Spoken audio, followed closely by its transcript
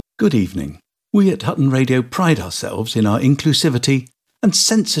Good evening. We at Hutton Radio pride ourselves in our inclusivity and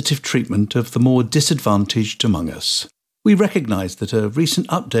sensitive treatment of the more disadvantaged among us. We recognise that a recent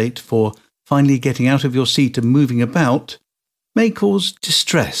update for finally getting out of your seat and moving about may cause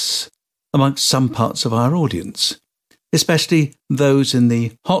distress amongst some parts of our audience, especially those in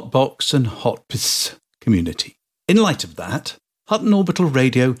the hot box and hot piss community. In light of that, Hutton Orbital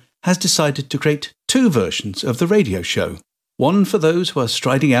Radio has decided to create two versions of the radio show. One for those who are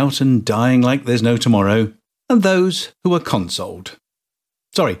striding out and dying like there's no tomorrow, and those who are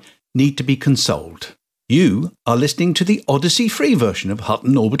need to be consoled. You are listening to the Odyssey Free version of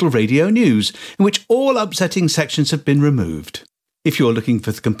Hutton Orbital Radio News, in which all upsetting sections have been removed. If you're looking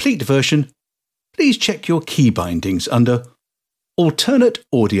for the complete version, please check your key bindings under Alternate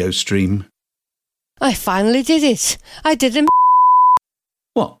Audio Stream. I finally did it. I did it.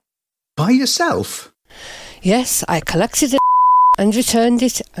 What? By yourself? Yes, I collected it and returned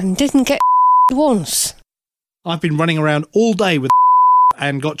it and didn't get once. I've been running around all day with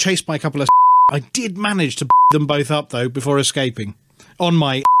and got chased by a couple of I did manage to them both up, though, before escaping. On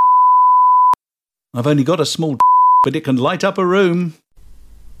my I've only got a small but it can light up a room.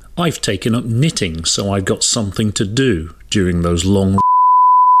 I've taken up knitting, so I've got something to do during those long.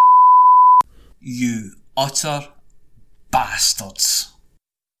 You utter bastards.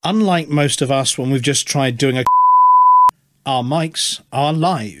 Unlike most of us when we've just tried doing a our mics are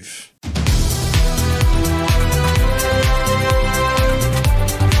live.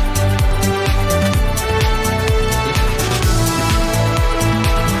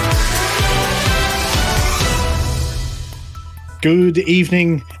 Good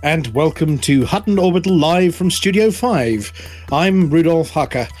evening and welcome to Hutton Orbital live from Studio 5. I'm Rudolf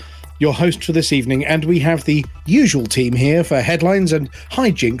Hacker, your host for this evening, and we have the usual team here for headlines and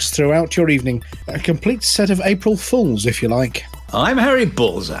hijinks throughout your evening. A complete set of April Fools, if you like. I'm Harry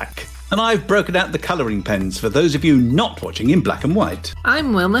Balzac, and I've broken out the colouring pens for those of you not watching in black and white.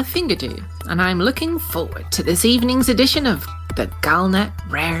 I'm Wilma Fingerdew, and I'm looking forward to this evening's edition of the Galnet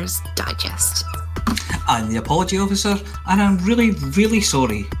Rares Digest. I'm the apology officer, and I'm really, really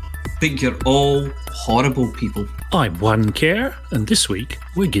sorry, but you're all horrible people. I'm One Care, and this week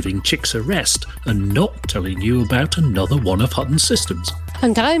we're giving chicks a rest and not telling you about another one of Hutton's systems.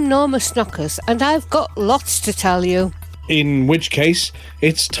 And I'm Norma Snockers, and I've got lots to tell you. In which case,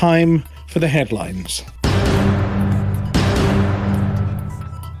 it's time for the headlines.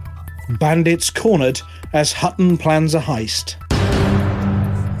 Bandits cornered as Hutton plans a heist.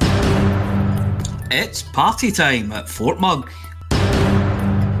 It's party time at Fort Mug.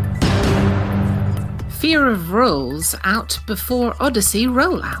 Fear of Rolls out before Odyssey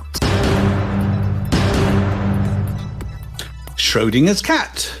rollout. Schrodinger's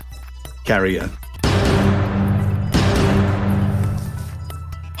cat carrier.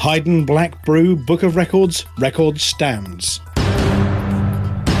 Haydn Black Brew Book of Records record stands.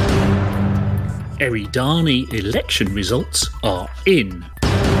 Eridani election results are in.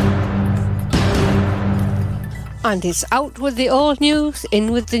 And it's out with the old news,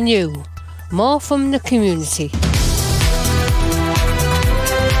 in with the new. More from the community.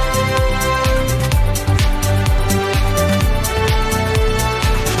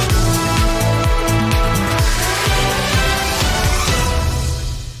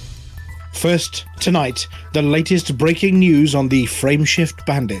 First, tonight, the latest breaking news on the Frameshift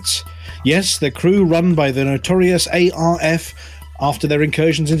Bandits. Yes, the crew run by the notorious ARF after their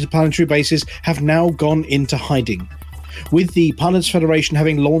incursions into planetary bases have now gone into hiding. With the Pilots Federation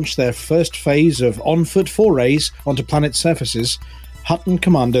having launched their first phase of on-foot forays onto planet surfaces, Hutton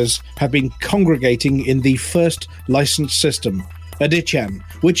commanders have been congregating in the first licensed system, Adichan,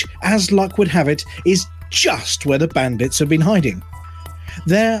 which, as luck would have it, is just where the bandits have been hiding.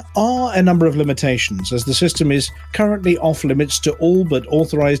 There are a number of limitations, as the system is currently off-limits to all but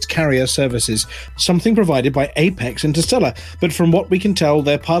authorised carrier services, something provided by Apex Interstellar, but from what we can tell,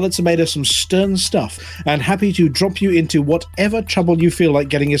 their pilots are made of some stern stuff and happy to drop you into whatever trouble you feel like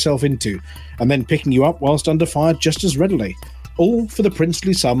getting yourself into, and then picking you up whilst under fire just as readily, all for the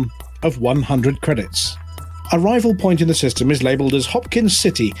princely sum of 100 credits. Arrival point in the system is labelled as Hopkins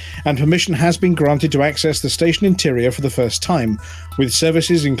City, and permission has been granted to access the station interior for the first time, with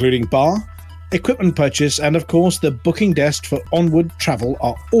services including bar, equipment purchase, and of course the booking desk for onward travel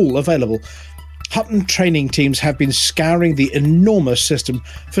are all available. Hutton training teams have been scouring the enormous system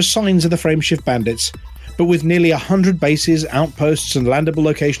for signs of the Frameshift Bandits, but with nearly 100 bases, outposts and landable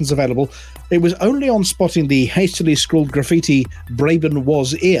locations available, it was only on spotting the hastily scrawled graffiti "Braben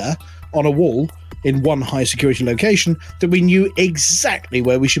was ear" on a wall in one high-security location that we knew exactly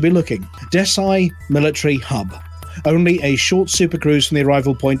where we should be looking. Desai Military Hub. Only a short super cruise from the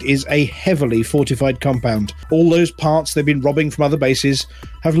arrival point is a heavily fortified compound. All those parts they've been robbing from other bases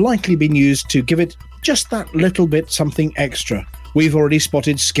have likely been used to give it just that little bit something extra. We've already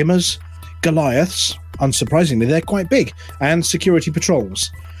spotted skimmers, Goliaths, unsurprisingly they're quite big, and security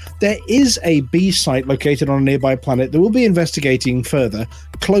patrols. There is a B site located on a nearby planet that we'll be investigating further,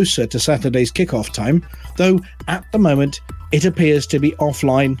 closer to Saturday's kickoff time, though at the moment it appears to be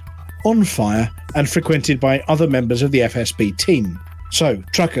offline, on fire, and frequented by other members of the FSB team. So,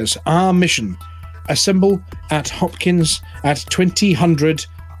 truckers, our mission: assemble at Hopkins at 2000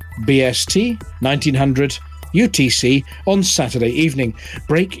 BST, 1900 UTC on Saturday evening.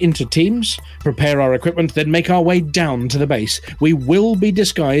 Break into teams, prepare our equipment, then make our way down to the base. We will be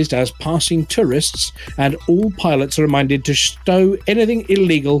disguised as passing tourists, and all pilots are reminded to stow anything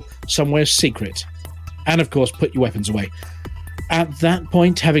illegal somewhere secret. And of course, put your weapons away. At that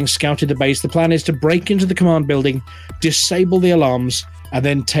point, having scouted the base, the plan is to break into the command building, disable the alarms, and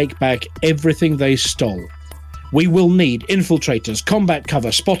then take back everything they stole. We will need infiltrators, combat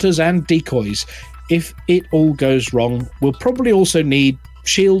cover, spotters, and decoys. If it all goes wrong, we'll probably also need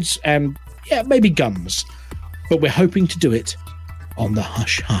shields and, maybe guns. But we're hoping to do it on the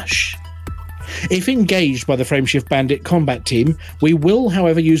hush-hush. If engaged by the Frameshift Bandit combat team, we will,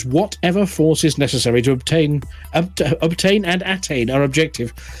 however, use whatever force is necessary to obtain and attain our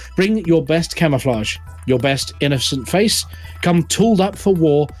objective. Bring your best camouflage, your best innocent face, come tooled up for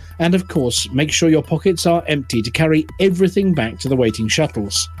war, and of course, make sure your pockets are empty to carry everything back to the waiting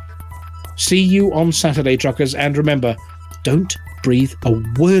shuttles. See you on Saturday, truckers, and remember, don't breathe a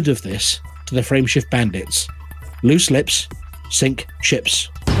word of this to the Frameshift Bandits. Loose lips, sink ships.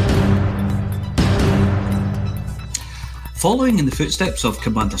 Following in the footsteps of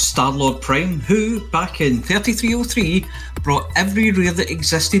Commander Starlord Prime, who, back in 3303, brought every rare that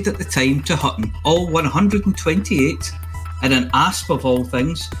existed at the time to Hutton, all 128, in an asp of all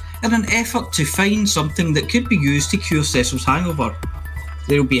things, in an effort to find something that could be used to cure Cecil's hangover.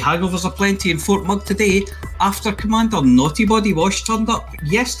 There will be hangovers aplenty in Fort Mug today, after Commander Naughty Body Wash turned up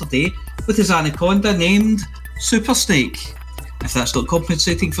yesterday with his anaconda named Super Snake. If that's not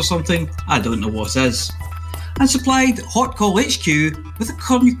compensating for something, I don't know what is. And supplied Hot Call HQ with a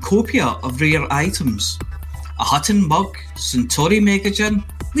cornucopia of rare items. A Hutton mug, Centauri Megagin,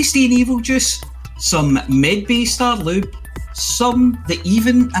 Leastine Evil Juice, some Medbay Star Lube, some that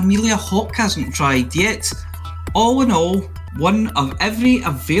even Amelia Hawke hasn't tried yet. All in all, one of every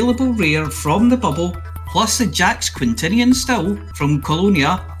available rare from the bubble, plus the Jax Quintinian still from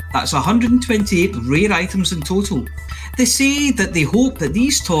Colonia. That's 128 rare items in total. They say that they hope that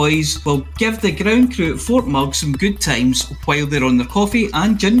these toys will give the ground crew at Fort Mug some good times while they're on their coffee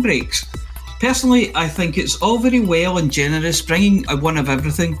and gin breaks. Personally, I think it's all very well and generous bringing a one of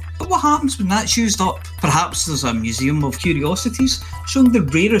everything, but what happens when that's used up? Perhaps there's a museum of curiosities showing the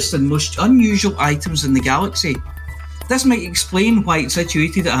rarest and most unusual items in the galaxy. This might explain why it's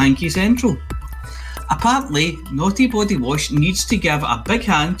situated at Hankey Central. Apparently, Naughty Body Wash needs to give a big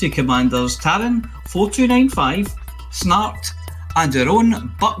hand to Commanders Taran 4295, Snart, and our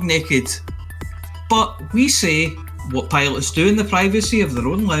own Buck Naked. But we say what pilots do in the privacy of their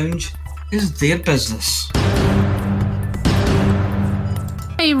own lounge is their business.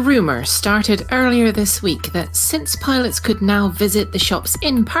 A rumour started earlier this week that since pilots could now visit the shops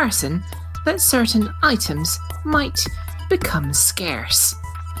in person, that certain items might become scarce.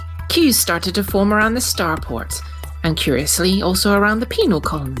 Queues started to form around the starport, and curiously also around the penal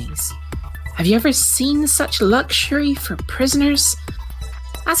colonies. Have you ever seen such luxury for prisoners?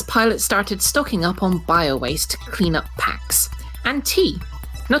 As pilots started stocking up on bio-waste clean-up packs, and tea,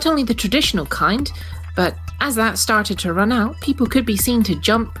 not only the traditional kind, but as that started to run out, people could be seen to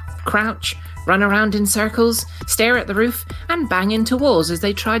jump, crouch, run around in circles, stare at the roof, and bang into walls as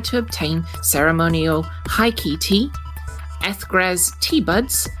they tried to obtain ceremonial high-key tea, Ethgrez tea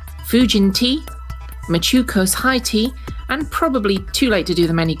buds, Fujin tea, Machuko's high tea, and probably too late to do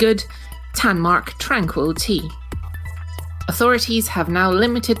them any good, Tanmark tranquil tea. Authorities have now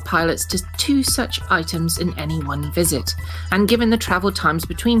limited pilots to 2 such items in any one visit, and given the travel times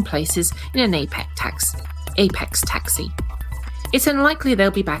between places in an Apex taxi. It's unlikely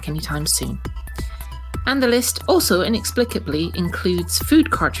they'll be back anytime soon. And the list also inexplicably includes food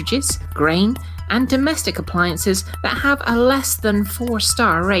cartridges, grain, and domestic appliances that have a less than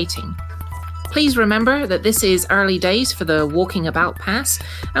 4-star rating. Please remember that this is early days for the Walking About Pass,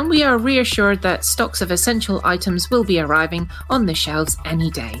 and we are reassured that stocks of essential items will be arriving on the shelves any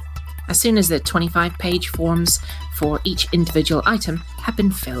day, as soon as the 25-page forms for each individual item have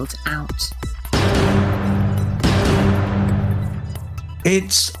been filled out.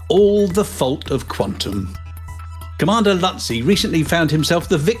 It's all the fault of Quantum. Commander Lutzi recently found himself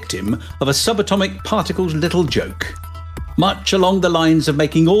the victim of a subatomic particles little joke, much along the lines of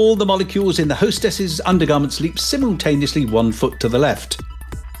making all the molecules in the hostess's undergarments leap simultaneously 1 foot to the left.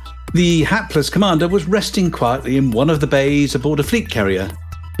 The hapless commander was resting quietly in one of the bays aboard a fleet carrier,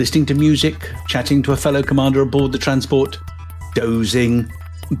 listening to music, chatting to a fellow commander aboard the transport, dozing,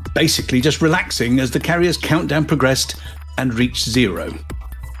 basically just relaxing as the carrier's countdown progressed and reached 0.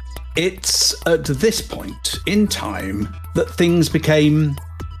 It's at this point in time that things became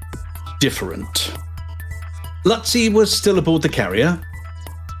different. Lutzi was still aboard the carrier,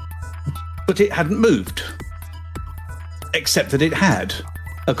 but it hadn't moved. Except that it had,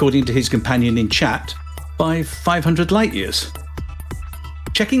 according to his companion in chat, by 500 light years.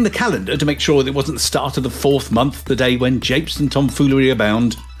 Checking the calendar to make sure that it wasn't the start of the 4th month, the day when japes and tomfoolery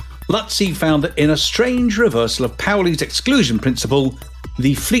abound, Lutzi found that in a strange reversal of Paoli's exclusion principle,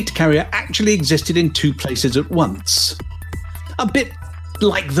 the fleet carrier actually existed in 2 places at once. A bit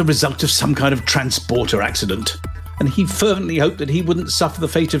like the result of some kind of transporter accident, and he fervently hoped that he wouldn't suffer the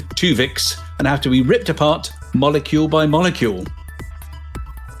fate of Tuvix and have to be ripped apart molecule by molecule.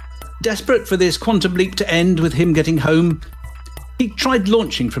 Desperate for this quantum leap to end with him getting home, he tried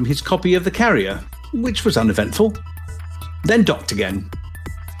launching from his copy of the carrier, which was uneventful, then docked again.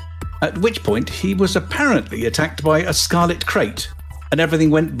 At which point he was apparently attacked by a scarlet crate, and everything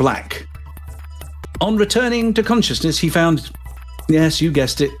went black. On returning to consciousness, he found, yes, you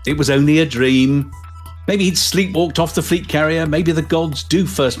guessed it, it was only a dream. Maybe he'd sleepwalked off the fleet carrier, maybe the gods do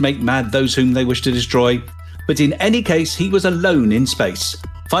first make mad those whom they wish to destroy. But in any case, he was alone in space,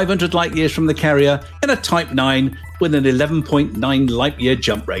 500 light years from the carrier, in a Type 9 with an 11.9 light year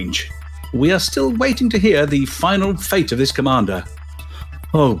jump range. We are still waiting to hear the final fate of this commander.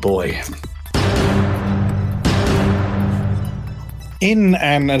 Oh boy. In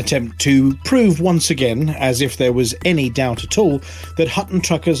an attempt to prove once again, as if there was any doubt at all, that Hutton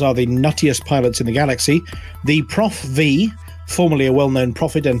truckers are the nuttiest pilots in the galaxy, the Prof V, formerly a well-known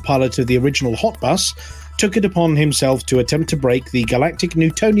prophet and pilot of the original Hot Bus, took it upon himself to attempt to break the galactic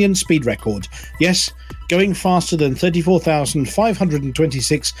Newtonian speed record. Yes, going faster than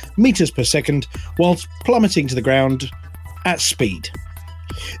 34,526 meters per second whilst plummeting to the ground at speed.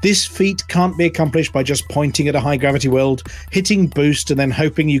 This feat can't be accomplished by just pointing at a high-gravity world, hitting boost and then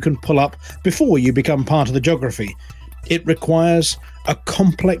hoping you can pull up before you become part of the geography. It requires a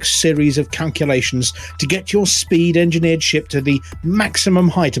complex series of calculations to get your speed-engineered ship to the maximum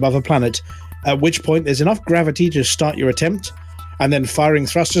height above a planet, at which point there's enough gravity to start your attempt, and then firing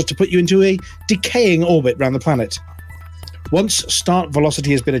thrusters to put you into a decaying orbit around the planet. Once start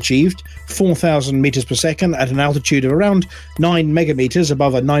velocity has been achieved, 4,000 meters per second at an altitude of around 9 megameters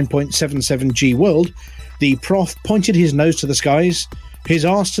above a 9.77 G world, the Prof pointed his nose to the skies, his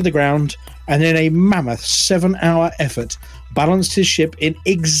arse to the ground, and in a mammoth 7-hour effort balanced his ship in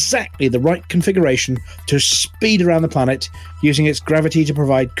exactly the right configuration to speed around the planet, using its gravity to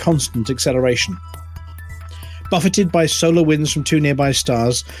provide constant acceleration. Buffeted by solar winds from 2 nearby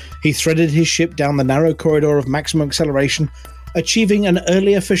stars, he threaded his ship down the narrow corridor of maximum acceleration, achieving an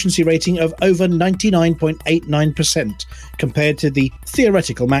early efficiency rating of over 99.89% compared to the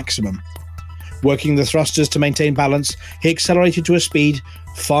theoretical maximum. Working the thrusters to maintain balance, he accelerated to a speed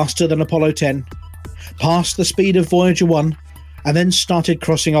faster than Apollo 10, passed the speed of Voyager 1, and then started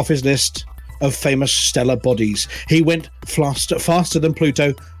crossing off his list of famous stellar bodies. He went faster than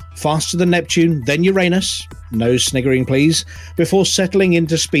Pluto, faster than Neptune, then Uranus, no sniggering please, before settling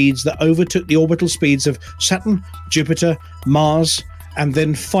into speeds that overtook the orbital speeds of Saturn, Jupiter, Mars, and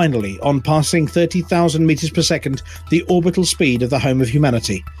then finally, on passing 30,000 meters per second, the orbital speed of the home of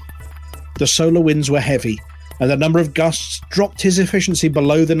humanity. The solar winds were heavy, and the number of gusts dropped his efficiency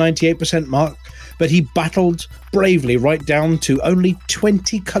below the 98% mark, but he battled bravely right down to only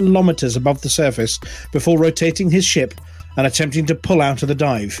 20 kilometers above the surface before rotating his ship and attempting to pull out of the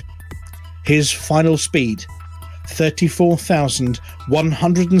dive. His final speed,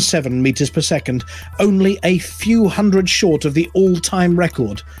 34,107 meters per second, only a few hundred short of the all-time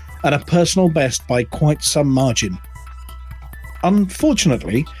record, and a personal best by quite some margin.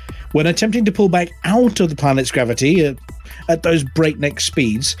 Unfortunately, when attempting to pull back out of the planet's gravity at those breakneck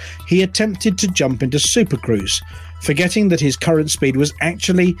speeds, he attempted to jump into supercruise, forgetting that his current speed was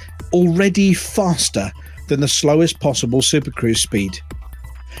actually already faster than the slowest possible supercruise speed.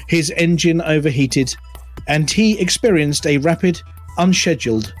 His engine overheated, and he experienced a rapid,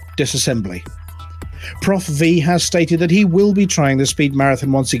 unscheduled disassembly. Prof V has stated that he will be trying the speed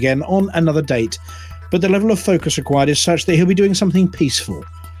marathon once again on another date, but the level of focus required is such that he'll be doing something peaceful,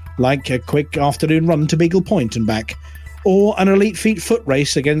 like a quick afternoon run to Beagle Point and back, or an Elite Feet foot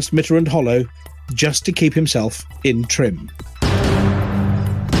race against Mitterrand Hollow, just to keep himself in trim.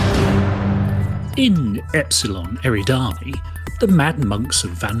 In Epsilon Eridani, the Mad Monks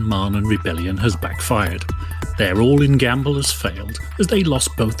of Van Maanen Rebellion has backfired. Their all-in gamble has failed as they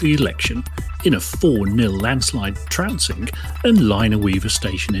lost both the election in a 4-0 landslide trouncing and Liner Weaver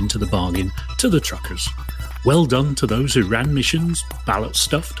Station into the bargain to the truckers. Well done to those who ran missions, ballot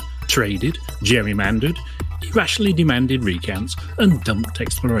stuffed, traded, gerrymandered, irrationally demanded recounts and dumped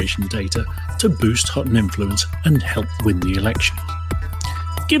exploration data to boost Hutton influence and help win the election.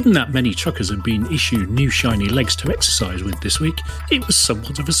 Given that many truckers had been issued new shiny legs to exercise with this week, it was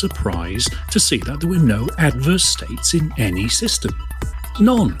somewhat of a surprise to see that there were no adverse states in any system.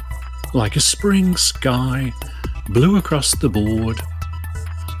 None. Like a spring sky, blue across the board.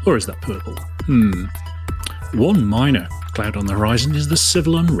 Or is that purple? One minor cloud on the horizon is the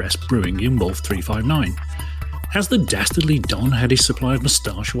civil unrest brewing in Wolf 359. Has the dastardly Don had his supply of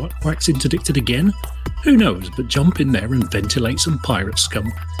moustache wax interdicted again? Who knows, but jump in there and ventilate some pirate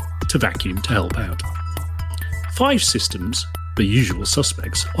scum to vacuum to help out. 5 systems, the usual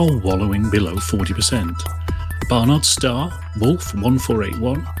suspects, are wallowing below 40%. Barnard Star, Wolf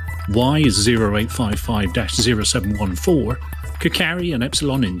 1481, Y is 0855-0714, Kakari and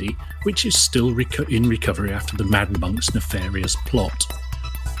Epsilon Indy, which is still in recovery after the Mad Monk's nefarious plot.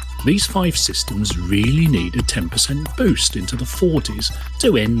 These 5 systems really need a 10% boost into the 40s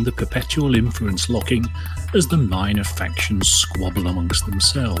to end the perpetual influence locking as the minor factions squabble amongst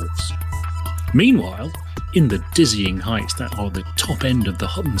themselves. Meanwhile, in the dizzying heights that are the top end of the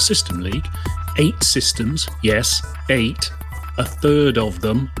Hutton System League, 8 systems, yes, 8, a third of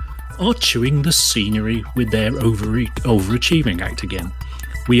them, are chewing the scenery with their overachieving act again.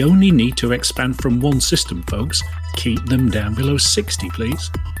 We only need to expand from 1 system, folks. Keep them down below 60,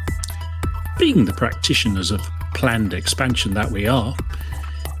 please. Being the practitioners of planned expansion that we are,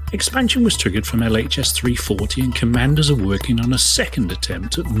 expansion was triggered from LHS 340 and commanders are working on a second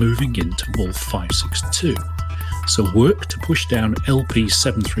attempt at moving into Wolf 562. So work to push down LP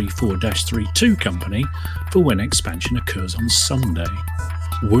 734-32 Company for when expansion occurs on Sunday.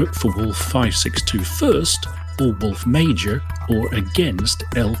 Work for Wolf 562 first, or Wolf Major, or against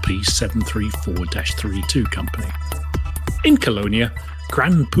LP 734-32 Company. In Colonia,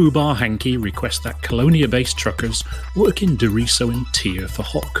 Grand Poobah Hankey requests that Colonia-based truckers work in Doriso and Tyr for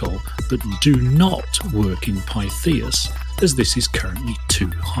hot coal, but do not work in Pythias, as this is currently too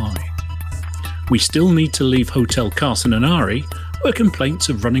high. We still need to leave Hotel Carson and Ari, where complaints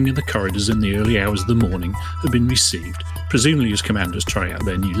of running in the corridors in the early hours of the morning have been received, presumably as commanders try out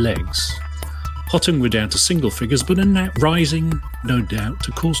their new legs. Hutton were down to single figures, but are now rising, no doubt,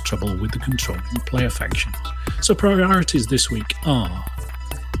 to cause trouble with the controlling player faction. So priorities this week are: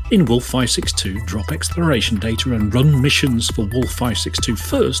 in Wolf 562, drop exploration data and run missions for Wolf 562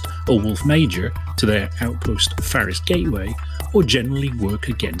 first, or Wolf Major, to their outpost Faris Gateway, or generally work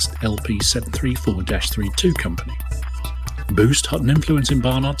against LP 734-32 Company. Boost Hutton influence in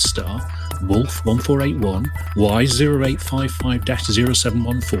Barnard Star, Wolf 1481,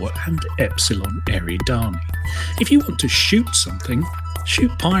 Y0855-0714 and Epsilon Eridani. If you want to shoot something,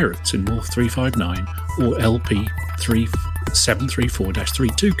 shoot pirates in Wolf 359 or LP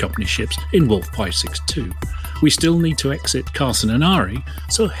 734-32 Company ships in Wolf 562. We still need to exit Carson and Ari,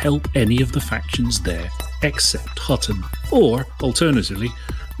 so help any of the factions there except Hutton, or alternatively,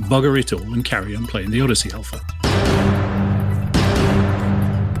 bugger it all and carry on playing the Odyssey Alpha.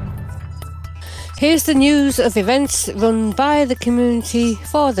 Here's the news of events run by the community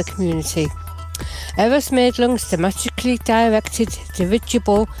for the community. Eros Maidlung's thematically directed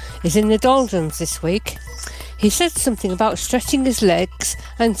dirigible is in the doldrums this week. He said something about stretching his legs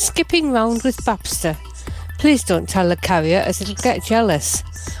and skipping round with Babster. Please don't tell the carrier as it'll get jealous.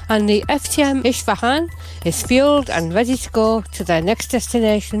 And the FTM Isfahan is fueled and ready to go to their next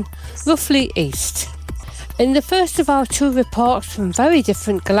destination, roughly east. In the first of our 2 reports from very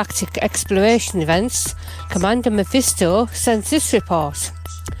different galactic exploration events, Commander Mephisto sends this report.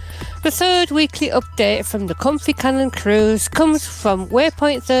 The 3rd weekly update from the Comfy Cannon cruise comes from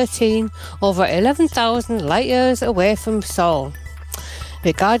Waypoint 13, over 11,000 light-years away from Sol.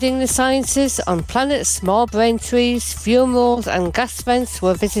 Regarding the sciences on planets, small brain trees, fumaroles and gas vents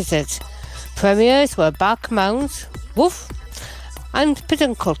were visited. Premiers were bark mounds, woof, and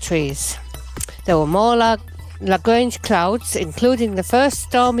peduncle trees. There were more Lagrange clouds, including the first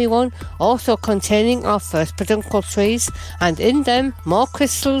stormy one, also containing our first peduncle trees, and in them more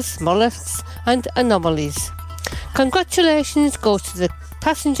crystals, mollusks and anomalies. Congratulations go to the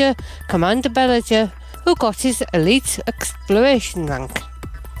passenger Commander Belliger, who got his elite exploration rank.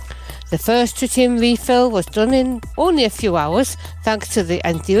 The first tritium refill was done in only a few hours thanks to the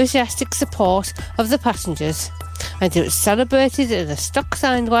enthusiastic support of the passengers, and it was celebrated in a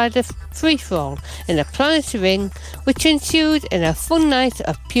stock-signed wider free-for-all in a planetary ring, which ensued in a fun night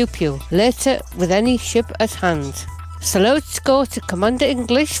of pew-pew, later with any ship at hand. Salutes go to Commander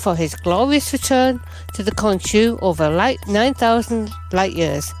English for his glorious return to the Khonshu over 9,000 light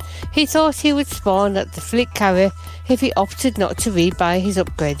years. He thought he would spawn at the fleet carrier if he opted not to rebuy his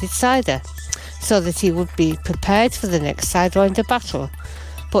upgraded Sider, so that he would be prepared for the next Sidewinder battle.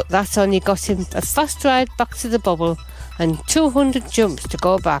 But that only got him a fast ride back to the bubble and 200 jumps to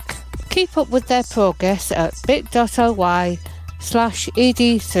go back. Keep up with their progress at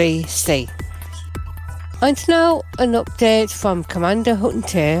bit.ly/ED3C. And now an update from Commander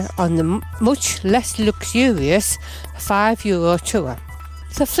Hutton on the much less luxurious €5 tour.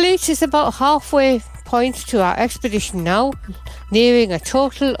 The fleet is about halfway point to our expedition now, nearing a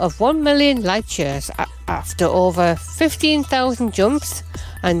total of 1 million light years after over 15,000 jumps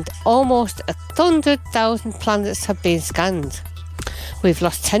and almost 100,000 planets have been scanned. We've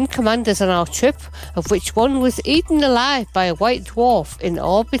lost 10 commanders on our trip, of which one was eaten alive by a white dwarf in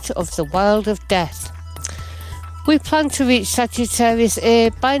orbit of the World of Death. We plan to reach Sagittarius A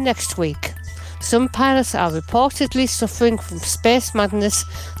by next week. Some pilots are reportedly suffering from space madness,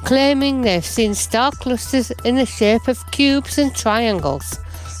 claiming they've seen star clusters in the shape of cubes and triangles.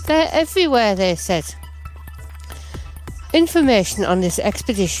 They're everywhere, they said. Information on this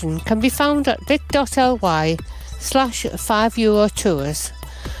expedition can be found at bit.ly/€5 tours.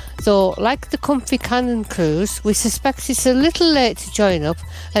 Though, like the Comfy Cannon cruise, we suspect it's a little late to join up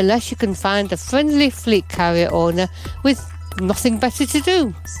unless you can find a friendly fleet carrier owner with nothing better to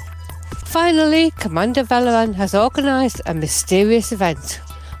do. Finally, Commander Valoran has organised a mysterious event.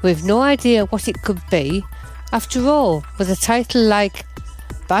 We've no idea what it could be. After all, with a title like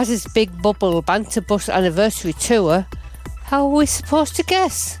Baz's Big Bubble Banter Bus Anniversary Tour, how are we supposed to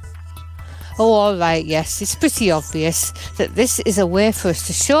guess? Oh, all right, yes, it's pretty obvious that this is a way for us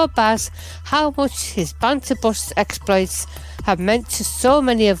to show Baz how much his banter bus exploits have meant to so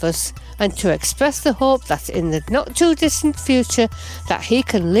many of us, and to express the hope that in the not-too-distant future that he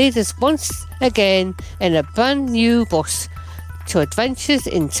can lead us once again in a brand-new bus to adventures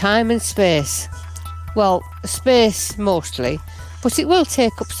in time and space. Well, space mostly, but it will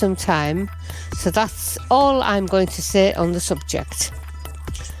take up some time, so that's all I'm going to say on the subject.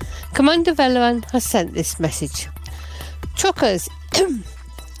 Commander Valoran has sent this message. Truckers,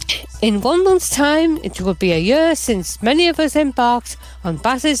 in 1 month's time, it will be a year since many of us embarked on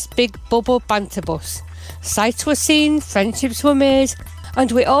Baz's Big Bubble Banter Bus. Sights were seen, friendships were made,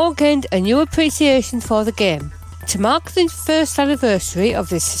 and we all gained a new appreciation for the game. To mark the first anniversary of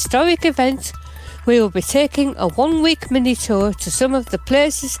this historic event, we will be taking a 1-week mini-tour to some of the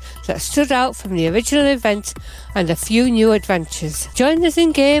places that stood out from the original event and a few new adventures. Join us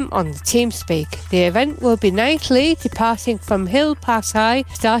in-game on the TeamSpeak. The event will be nightly, departing from Hill Pass High,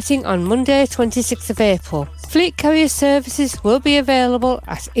 starting on Monday 26th of April. Fleet carrier services will be available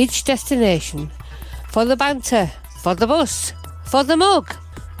at each destination. For the banter, for the bus, for the mug.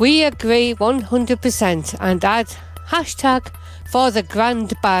 We agree 100% and add hashtag for the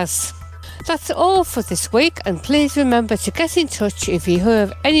Grand Baz. That's all for this week, and please remember to get in touch if you hear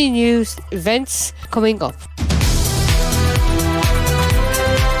of any news events coming up.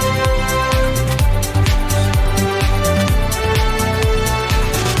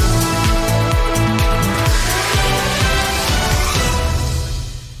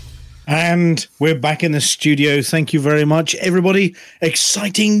 And we're back in the studio. Thank you very much, everybody.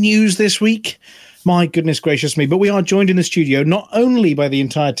 Exciting news this week. My goodness gracious me. But we are joined in the studio not only by the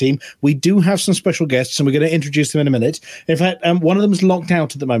entire team, we do have some special guests, and we're going to introduce them in a minute. In fact, one of them is locked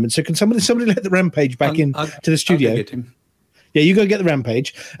out at the moment. So can somebody let the Rampage back to the studio? I'll get him. Yeah, you go get the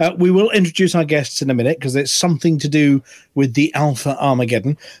Rampage. We will introduce our guests in a minute because it's something to do with the Alpha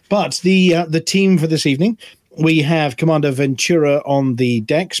Armageddon. But the team for this evening, we have Commander Ventura on the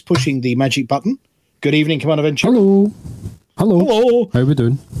decks pushing the magic button. Good evening, Commander Ventura. Hello. Hello. How are we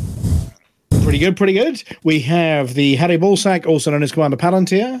doing? Pretty good. We have the Harry Balsack, also known as Commander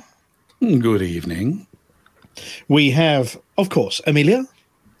Palantir. Good evening. We have, of course, Amelia.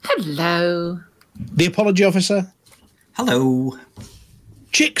 Hello. The Apology Officer. Hello.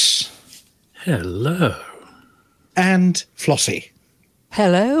 Chicks. Hello. And Flossie.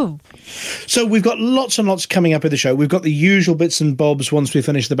 Hello. So we've got lots and lots coming up in the show. We've got the usual bits and bobs once we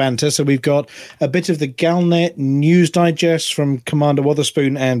finish the banter. So we've got a bit of the Galnet News Digest from Commander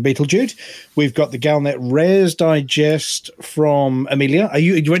Wotherspoon and Beetlejude. We've got the Galnet Rares Digest from Amelia. Are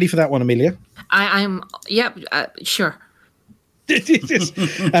you ready for that one, Amelia? I'm. Yep. Sure.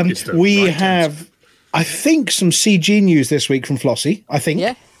 We have, I think, some CG news this week from Flossie, I think.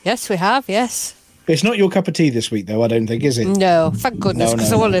 Yeah. Yes, we have, yes. It's not your cup of tea this week, though, I don't think, is it? No, thank goodness,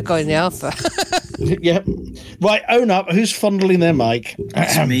 because I want to go in the alpha. Yeah. Right, own up. Who's fondling their mic?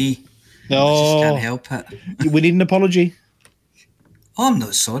 It's me. I just can't help it. We need an apology. Oh, I'm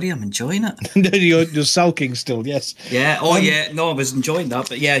not sorry. I'm enjoying it. You're sulking still, yes. Yeah. Oh, yeah. No, I was enjoying that,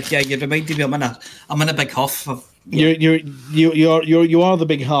 but yeah. You reminded me. I'm in a big huff. You are the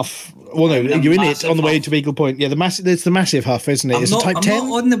big huff. Well, no, you're in it on the way to Beagle Point. Yeah, it's the massive huff, isn't it? It's a Type 10. I'm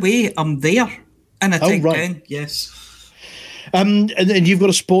not on the way. I'm there in a Type 10. Yes. And you've got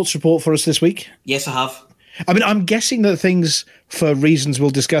a sports report for us this week? Yes, I have. I mean, I'm guessing that things, for reasons we'll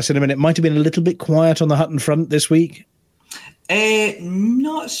discuss in a minute, might have been a little bit quiet on the Hutton front this week.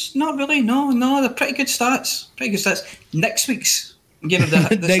 Not really. No, they're pretty good stats. Next week's, the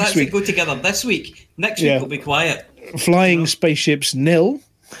Next stats week. that go together this week. Next week will be quiet. Flying spaceships nil.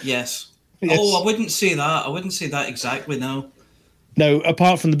 Yes. Yes. Oh, I wouldn't say that. I wouldn't say that exactly. No,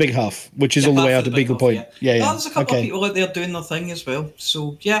 apart from the big huff, which is all the way out to Beagle Point. Yeah. Oh, there's a couple of people out there doing their thing as well.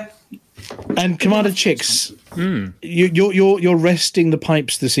 So yeah. And Commander Chicks, you're resting the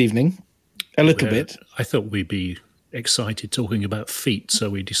pipes this evening, a little bit. I thought we'd be excited talking about feet, so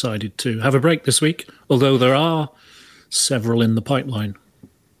we decided to have a break this week, although there are several in the pipeline.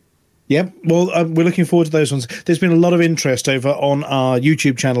 Yeah, well, we're looking forward to those ones. There's been a lot of interest over on our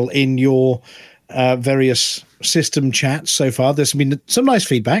YouTube channel in your various system chats so far. There's been some nice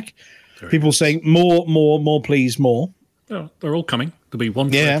feedback. People saying more, please, more. Oh, they're all coming. There'll be one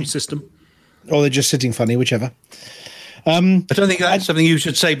for every system. Or they're just sitting funny, whichever. I don't think that's something you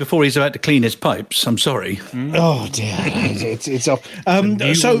should say before he's about to clean his pipes. I'm sorry. Oh, dear. It's off. One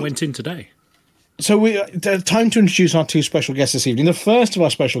went in today. So time to introduce our two special guests this evening. The first of our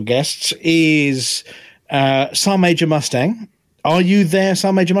special guests is Sar Major Mustang. Are you there,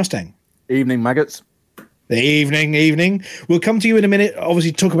 Sar Major Mustang? Evening, maggots. Evening. We'll come to you in a minute.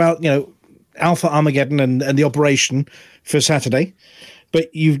 Obviously, talk about Alpha Armageddon and the operation for Saturday.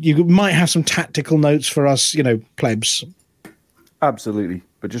 But you might have some tactical notes for us, plebs. Absolutely.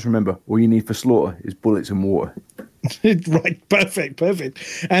 But just remember, all you need for slaughter is bullets and water. Right, perfect.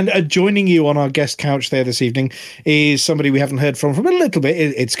 And joining you on our guest couch there this evening is somebody we haven't heard from a little bit.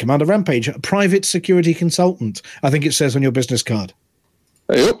 It's Commander Rampage, a private security consultant. I think it says on your business card.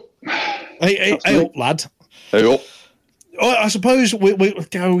 Hey up. Hey up, lad. Hey up. I suppose we're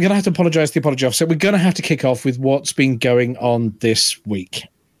going to have to apologise to the apology officer. We're going to have to kick off with what's been going on this week.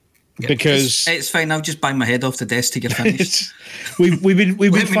 Because it's fine. I'll just bang my head off the desk till you're finished. we've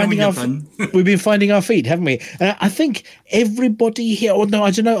been finding our feet, haven't we? I think everybody here. Oh no,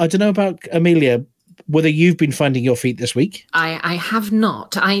 I don't know about Amelia. Whether you've been finding your feet this week? I have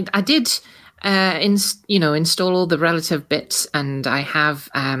not. I did. Install all the relative bits, and I have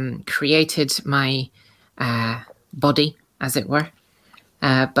created my body, as it were.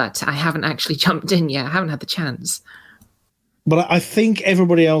 But I haven't actually jumped in yet. I haven't had the chance. But I think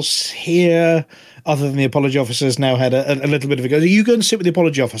everybody else here, other than the apology officer, has now had a little bit of a go. You go and sit with the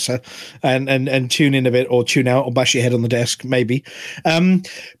apology officer and tune in a bit, or tune out, or bash your head on the desk, maybe.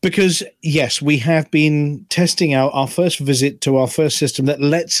 Because, yes, we have been testing out our first visit to our first system that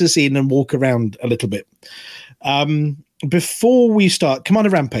lets us in and walk around a little bit. Before we start,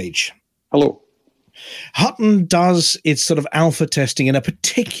 Commander Rampage. Hello. Hutton does its sort of alpha testing in a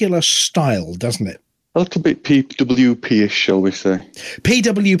particular style, doesn't it? A little bit PWP-ish, shall we say.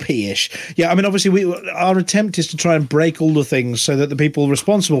 PWP-ish. Yeah, I mean, obviously, our attempt is to try and break all the things so that the people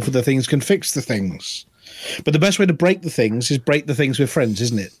responsible for the things can fix the things. But the best way to break the things is break the things with friends,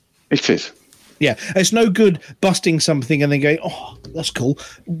 isn't it? It is. Yeah, it's no good busting something and then going, oh, that's cool,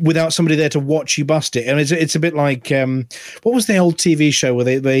 without somebody there to watch you bust it. And it's a bit like, what was the old TV show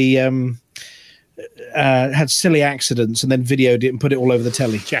where they had silly accidents and then videoed it and put it all over the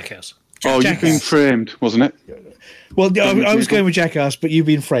telly? Jackass. You've been framed, wasn't it? Well, I was going with Jackass, but you've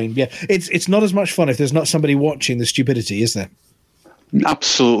been framed. Yeah, it's not as much fun if there's not somebody watching the stupidity, is there?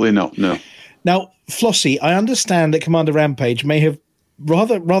 Absolutely not. No. Now, Flossie, I understand that Commander Rampage may have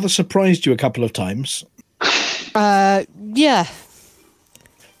rather surprised you a couple of times. Yeah.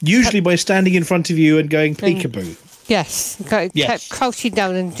 Usually by standing in front of you and going peekaboo. Yes. Kept crouching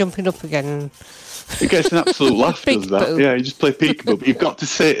down and jumping up again. It gets an absolute laugh, does that? Yeah, you just play peekaboo, but you've got to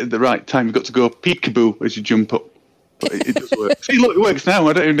say it at the right time. You've got to go peekaboo as you jump up. But it does work. See, look, it works now.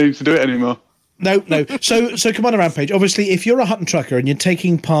 I don't even need to do it anymore. No. So Commander Rampage, obviously, if you're a Hutton trucker and you're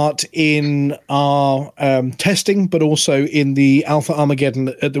taking part in our testing, but also in the Alpha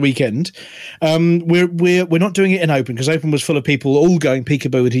Armageddon at the weekend, we're not doing it in open, because open was full of people all going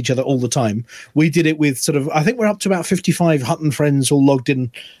peekaboo at each other all the time. We did it with sort of, I think we're up to about 55 Hutton friends all logged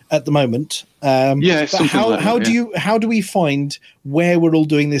in at the moment. Yeah. How do we find where we're all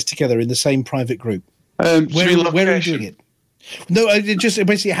doing this together in the same private group? Where are we doing it? No, just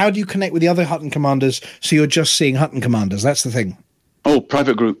basically, how do you connect with the other Hutton commanders so you're just seeing Hutton commanders? That's the thing. Oh,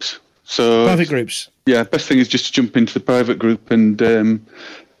 private groups. So private groups. Yeah, best thing is just to jump into the private group and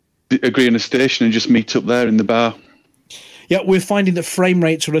agree on a station and just meet up there in the bar. Yeah, we're finding that frame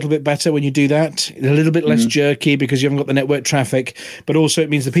rates are a little bit better when you do that. A little bit less jerky because you haven't got the network traffic, but also it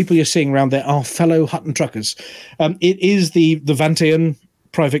means the people you're seeing around there are fellow Hutton truckers. It is the Vantean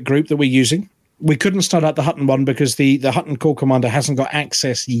private group that we're using. We couldn't start out the Hutton one because the Hutton Corps Commander hasn't got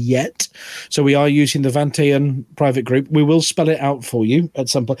access yet. So we are using the Vantean private group. We will spell it out for you at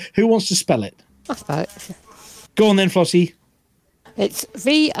some point. Who wants to spell it? I'll spell it. Go on then, Flossie. It's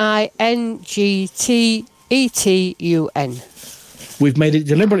VINGTETUN. We've made it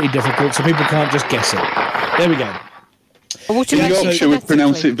deliberately difficult so people can't just guess it. There we go. What In Yorkshire, we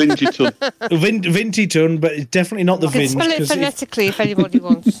pronounce it Vingitun. Vintitun, but it's definitely not the You can Vinge. spell it phonetically if anybody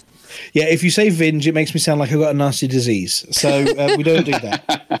wants. Yeah, if you say Vinge, it makes me sound like I've got a nasty disease. So we don't do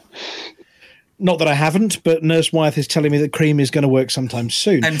that. Not that I haven't, but Nurse Wyeth is telling me that cream is going to work sometime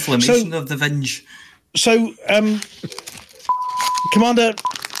soon. Inflammation of the Vinge. So, Commander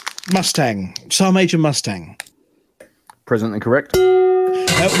Mustang, Sergeant Major Mustang. Present and correct.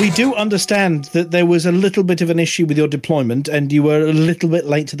 We do understand that there was a little bit of an issue with your deployment and you were a little bit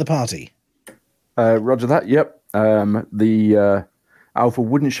late to the party. Roger that, yep. The Alpha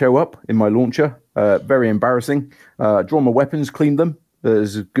wouldn't show up in my launcher. Very embarrassing. Drawn my weapons, cleaned them.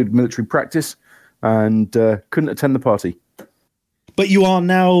 There's a good military practice. And couldn't attend the party. But you are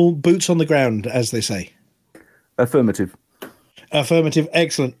now boots on the ground, as they say. Affirmative. Affirmative,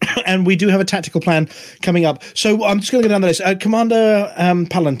 excellent. And we do have a tactical plan coming up. So I'm just going to go down the list. Commander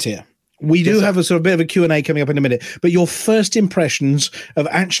Palantir, we do have a sort of bit of a Q&A coming up in a minute, but your first impressions of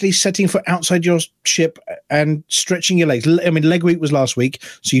actually setting foot outside your ship and stretching your legs. I mean, leg week was last week,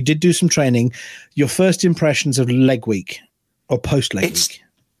 so you did do some training. Your first impressions of leg week or post-leg week.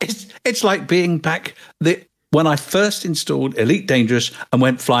 It's like being back when I first installed Elite Dangerous and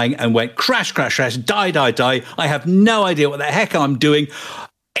went flying and went crash, crash, crash, die, die, die. I have no idea what the heck I'm doing.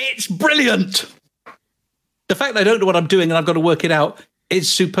 It's brilliant. The fact that I don't know what I'm doing and I've got to work it out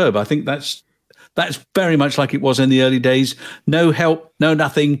is superb. I think that's very much like it was in the early days. No help, no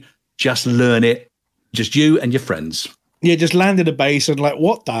nothing. Just learn it. Just you and your friends. Yeah, just landed a base and like,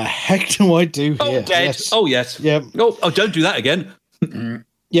 what the heck do I do here? Oh, dead. Yes. Oh, yes. Yeah. Oh, don't do that again.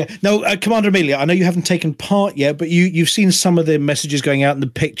 Yeah. No, Commander Amelia, I know you haven't taken part yet, but you've seen some of the messages going out and the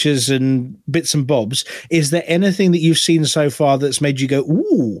pictures and bits and bobs. Is there anything that you've seen so far that's made you go,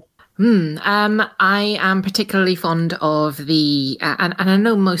 ooh? I am particularly fond of the, and I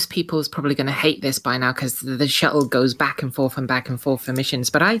know most people's probably going to hate this by now because the shuttle goes back and forth for missions,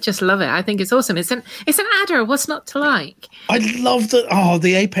 but I just love it. I think it's awesome. It's an adder. What's not to like? I love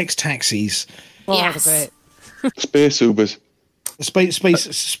the Apex taxis. Oh, yes. great. Space Ubers. Space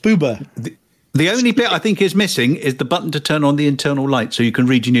Spoober. The only bit I think is missing is the button to turn on the internal light so you can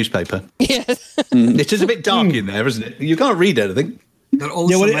read your newspaper. Yes. It is a bit dark in there, isn't it? You can't read anything. They're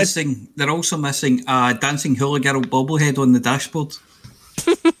also missing. They're also missing a dancing hula girl bobblehead on the dashboard.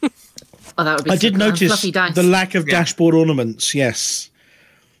 Oh, that would be. I did notice the lack of dashboard ornaments. Yes,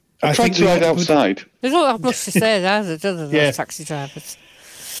 I tried to ride outside. There's not that much to say there, does there? Yeah. Taxi drivers.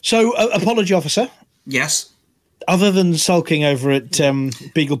 So, apology officer. Yes. Other than sulking over at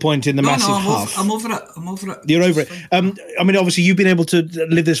Beagle Point in the massive huff. I'm over it. You're over it. I mean, obviously, you've been able to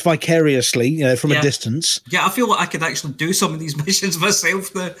live this vicariously, from a distance. Yeah, I feel like I could actually do some of these missions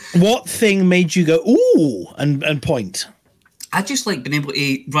myself now. What thing made you go, ooh, and point? I just like being able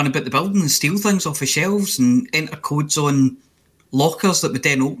to run about the building and steal things off the shelves and enter codes on lockers that would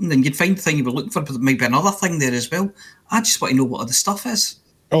then open, and you'd find the thing you were looking for, but there might be another thing there as well. I just want to know what other stuff is.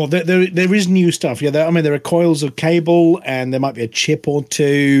 Oh, there is new stuff. Yeah, there are coils of cable, and there might be a chip or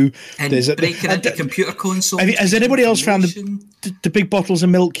two. And breaking into computer consoles. Has anybody else found the big bottles of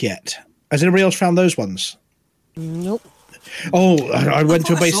milk yet? Has anybody else found those ones? Nope. Oh, I went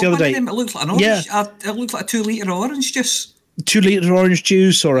to a base the other day. It looks like an orange. Yeah. It looks like a 2 litre orange juice. 2 litre orange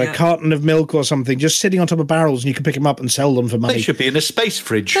juice or a carton of milk or something, just sitting on top of barrels, and you can pick them up and sell them for money. They should be in a space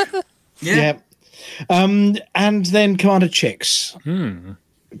fridge. Yeah. And then Commander Chicks.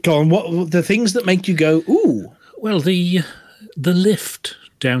 Go on. What the things that make you go, ooh? Well, the lift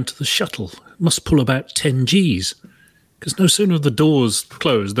down to the shuttle. It must pull about 10 Gs. Because no sooner the doors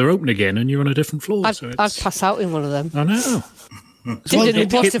close, they're open again, and you're on a different floor. I'd pass out in one of them. I know. Did an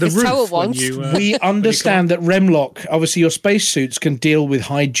impossible tower once. We understand that Remlock, obviously your spacesuits can deal with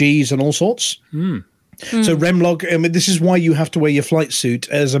high Gs and all sorts. So Remlock, I mean, this is why you have to wear your flight suit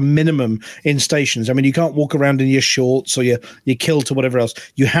as a minimum in stations. I mean, you can't walk around in your shorts or your kilt or whatever else.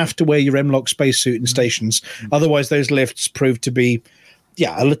 You have to wear your Remlock spacesuit in stations. Otherwise, those lifts prove to be,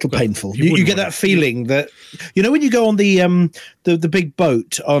 a little painful. You get that feeling that, when you go on the big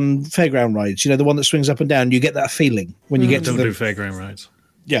boat on fairground rides, the one that swings up and down, you get that feeling when you get to Don't the do fairground rides.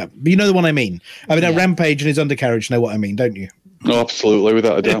 Yeah, but you know the one I mean. I mean, Rampage and his undercarriage know what I mean, don't you? Oh, absolutely,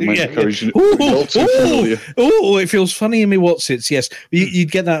 without a doubt, my undercarriage. Oh, it feels funny in me whatsits, yes. You'd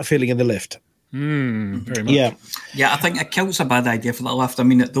get that feeling in the lift. Very much. Yeah, I think a kilt's a bad idea for the lift. I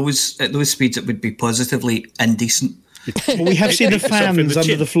mean, at those speeds, it would be positively indecent. Well, we have seen the fans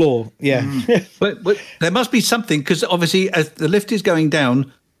under the floor. Yeah. But there must be something, because obviously as the lift is going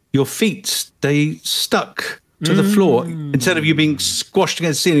down, your feet stay stuck to the floor instead of you being squashed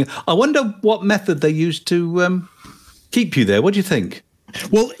against the ceiling. I wonder what method they use to keep you there. What do you think?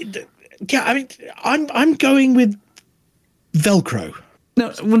 Well, I mean, I'm going with Velcro. No,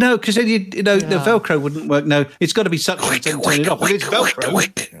 because the Velcro wouldn't work. No, it's got to be suction to turn it off. It's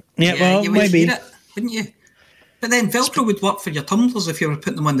Velcro. Yeah, well, you would maybe. Hear it, wouldn't you? But then Velcro would work for your tumblers if you were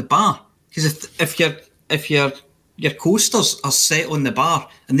putting them on the bar. Because if your coasters are set on the bar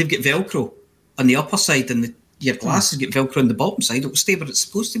and they've got Velcro on the upper side and your glasses get Velcro on the bottom side, it'll stay where it's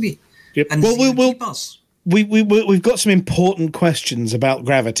supposed to be. Yep. And we've got some important questions about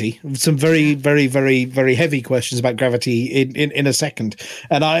gravity. Some very, very, very, very heavy questions about gravity in a second.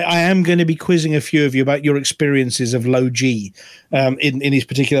 And I am going to be quizzing a few of you about your experiences of low G in these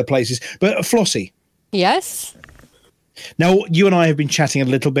particular places. But Flossie. Yes? Now, you and I have been chatting a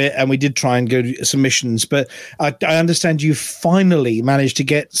little bit, and we did try and go to some missions, but I understand you finally managed to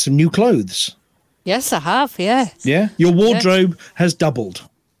get some new clothes. Yes, I have, yeah. Yeah? Your wardrobe has doubled.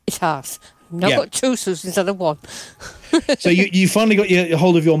 It has. I've got 2 suits instead of 1. So you finally got your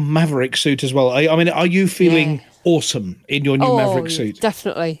hold of your Maverick suit as well. I mean, are you feeling awesome in your new Maverick suit?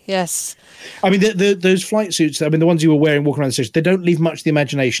 Definitely, yes. I mean, those flight suits, I mean, the ones you were wearing walking around the station, they don't leave much to the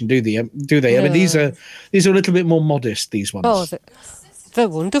imagination, do they? I mean, these are a little bit more modest, these ones. Oh, they're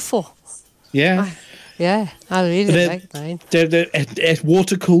wonderful. Yeah? I really like mine. They're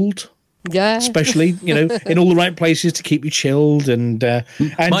water-cooled. Yeah, especially in all the right places to keep you chilled and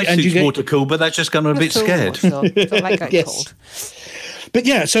my suit's water cool, but that's just got me a bit scared. So, don't like that cold. But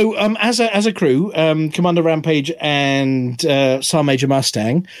yeah, so as a crew, Commander Rampage and Sergeant Major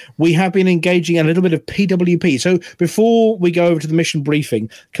Mustang, we have been engaging in a little bit of PWP. So before we go over to the mission briefing,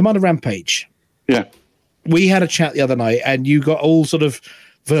 Commander Rampage, we had a chat the other night, and you got all sort of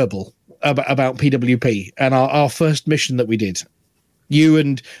verbal about PWP and our first mission that we did. You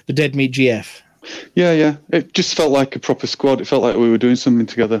and the Dead Meat GF. Yeah. It just felt like a proper squad. It felt like we were doing something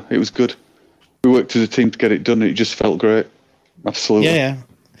together. It was good. We worked as a team to get it done. It just felt great. Absolutely. Yeah,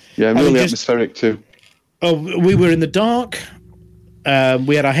 really atmospheric too. Oh, we were in the dark.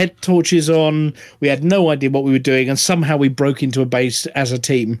 We had our head torches on. We had no idea what we were doing, and somehow we broke into a base as a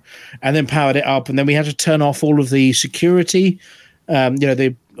team, and then powered it up. And then we had to turn off all of the security.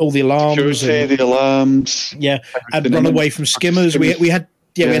 All the alarms. Security, the alarms. Yeah, and run away from skimmers. We had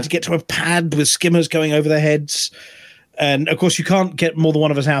to get to a pad with skimmers going over their heads. And of course, you can't get more than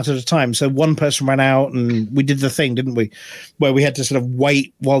one of us out at a time. So one person ran out, and we did the thing, didn't we? Where we had to sort of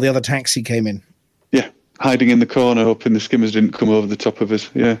wait while the other taxi came in. Yeah, hiding in the corner, hoping the skimmers didn't come over the top of us.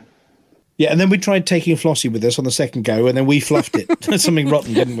 Yeah. Yeah, and then we tried taking Flossie with us on the second go, and then we fluffed it. Something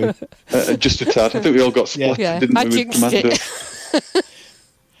rotten, didn't we? Just a tad. I think we all got splattered, didn't we, with Commander?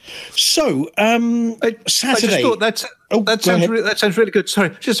 So, Saturday. I just thought that sounds really good. Sorry,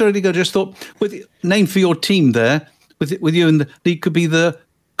 just really good. Just thought with the name for your team there, with you and the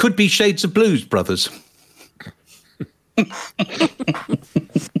could be Shades of Blues brothers.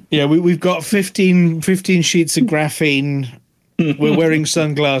 Yeah, we've got 15 sheets of graphene. We're wearing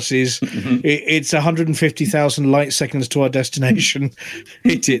sunglasses. It's 150,000 light seconds to our destination.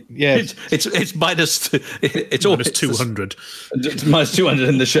 Hit it, yeah. It's minus. It's minus 200. It's minus 200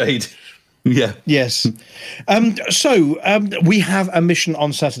 in the shade. Yeah. Yes. So we have a mission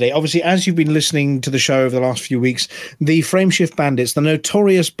on Saturday. Obviously, as you've been listening to the show over the last few weeks, the Frameshift Bandits, the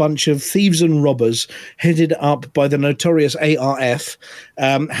notorious bunch of thieves and robbers headed up by the notorious ARF,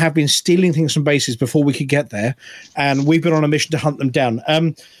 have been stealing things from bases before we could get there. And we've been on a mission to hunt them down.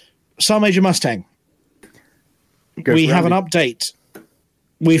 Sergeant Major Mustang, we have an update.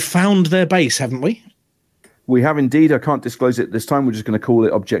 We've found their base, haven't we? We have indeed. I can't disclose it this time. We're just going to call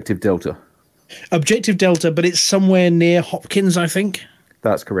it Objective Delta. Objective Delta, but it's somewhere near Hopkins, I think.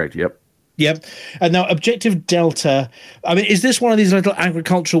 That's correct, yep. Yep. And now Objective Delta, I mean, is this one of these little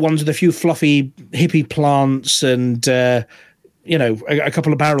agricultural ones with a few fluffy hippie plants and, a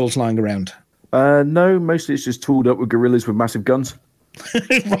couple of barrels lying around? No, mostly it's just tooled up with gorillas with massive guns.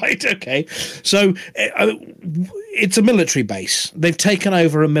 Right, okay. So it's a military base. They've taken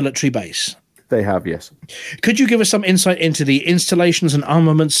over a military base. They have, yes. Could you give us some insight into the installations and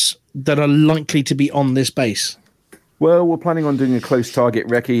armaments that are likely to be on this base? Well, we're planning on doing a close target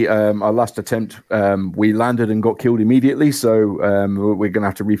recce. Our last attempt, we landed and got killed immediately, so we're going to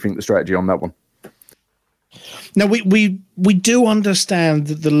have to rethink the strategy on that one. Now, we do understand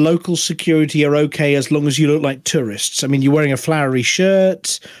that the local security are okay as long as you look like tourists. I mean, you're wearing a flowery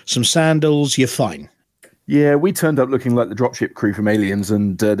shirt, some sandals, you're fine. Yeah, we turned up looking like the dropship crew from Aliens,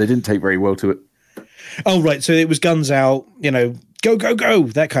 and they didn't take very well to it. Oh, right, so it was guns out, go, go, go,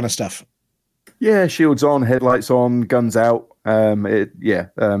 that kind of stuff. Yeah, shields on, headlights on, guns out. It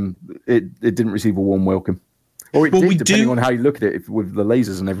didn't receive a warm welcome. Or it did, depending on how you look at it, with the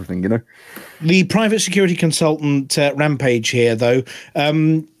lasers and everything, The private security consultant, Rampage here, though,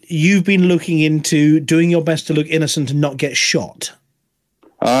 you've been looking into doing your best to look innocent and not get shot.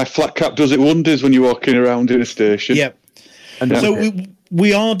 Flat Cap does it wonders when you're walking around in a station. Yep. And so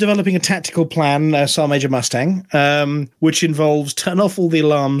we are developing a tactical plan, Sergeant Major Mustang, which involves turn off all the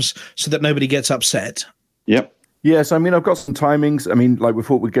alarms so that nobody gets upset. Yep. Yes, I mean, I've got some timings. I mean, like we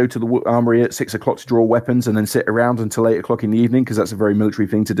thought we'd go to the armory at 6 o'clock to draw weapons and then sit around until 8 o'clock in the evening, because that's a very military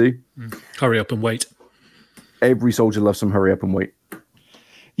thing to do. Hurry up and wait. Every soldier loves some hurry up and wait.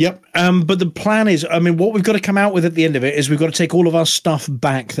 Yep. But the plan is, I mean, what we've got to come out with at the end of it is we've got to take all of our stuff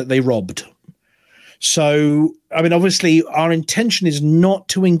back that they robbed. So, I mean, obviously, our intention is not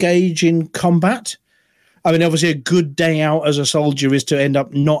to engage in combat. I mean, obviously, a good day out as a soldier is to end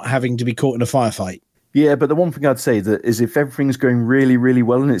up not having to be caught in a firefight. Yeah, but the one thing I'd say that is if everything's going really, really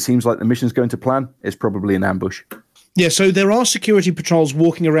well and it seems like the mission's going to plan, it's probably an ambush. Yeah, so there are security patrols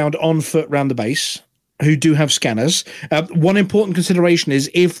walking around on foot around the base who do have scanners. One important consideration is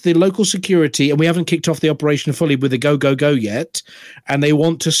if the local security, and we haven't kicked off the operation fully with the go, go, go yet, and they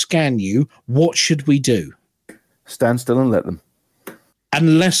want to scan you, what should we do? Stand still and let them.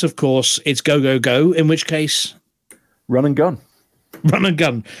 Unless, of course, it's go, go, go, in which case... Run and gun. Run and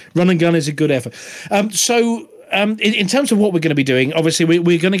gun. Run and gun is a good effort. In terms of what we're going to be doing, obviously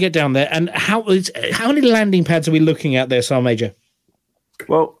we're going to get down there. And how many landing pads are we looking at there, Sergeant Major?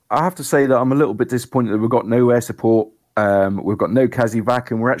 Well, I have to say that I'm a little bit disappointed that we've got no air support. We've got no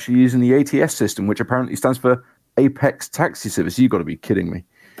CASEVAC, and we're actually using the ATS system, which apparently stands for Apex Taxi Service. You've got to be kidding me.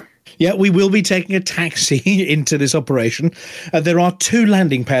 Yeah, we will be taking a taxi into this operation. There are 2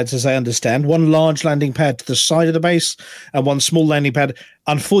 landing pads, as I understand. One large landing pad to the side of the base and one small landing pad,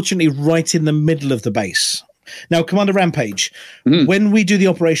 unfortunately, right in the middle of the base. Now, Commander Rampage, when we do the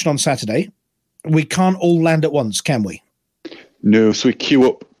operation on Saturday, we can't all land at once, can we? No, so we queue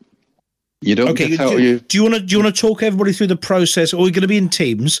up. You don't get out do you want to talk everybody through the process? Or we're going to be in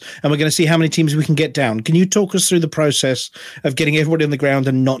teams, and we're going to see how many teams we can get down. Can you talk us through the process of getting everybody on the ground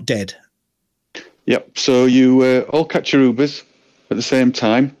and not dead? Yep. So you all catch your Ubers at the same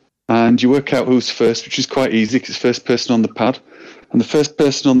time, and you work out who's first, which is quite easy because it's first person on the pad. And the first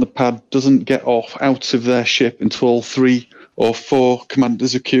person on the pad doesn't get out of their ship until all 3 or 4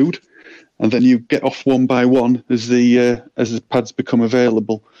 commanders are queued. And then you get off one by one as the pads become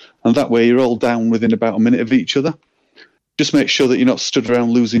available. And that way you're all down within about a minute of each other. Just make sure that you're not stood around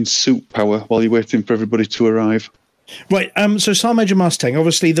losing suit power while you're waiting for everybody to arrive. Right. So Sergeant Major Mustang,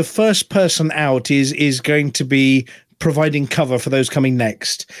 obviously the first person out is going to be providing cover for those coming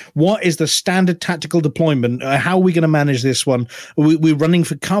next. What is the standard tactical deployment? How are we going to manage this one? Are we running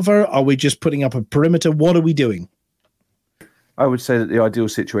for cover? Are we just putting up a perimeter? What are we doing? I would say that the ideal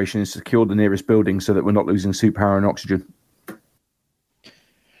situation is to secure the nearest building so that we're not losing suit power and oxygen.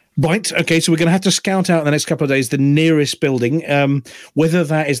 Right. Okay. So we're going to have to scout out in the next couple of days the nearest building, whether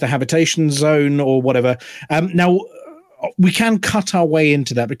that is the habitation zone or whatever. Now, we can cut our way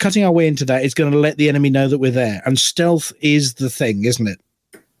into that, but cutting our way into that is going to let the enemy know that we're there. And stealth is the thing, isn't it?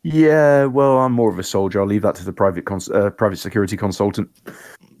 Yeah. Well, I'm more of a soldier. I'll leave that to the private security consultant.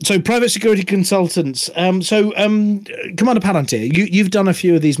 So, private security consultants. Commander Palantir, you've done a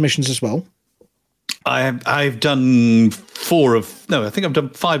few of these missions as well. I've done 5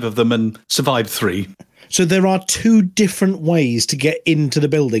 of them and survived 3. So there are 2 different ways to get into the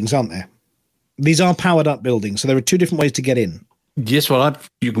buildings, aren't there? These are powered up buildings, so there are 2 different ways to get in. Yes, well,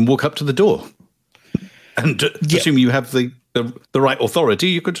 you can walk up to the door, and assuming you have the right authority,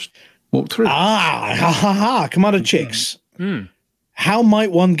 you could walk through. Commander Chicks. How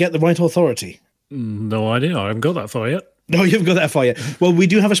might one get the right authority? No idea. I haven't got that far yet. No, you haven't got that far yet. Well, we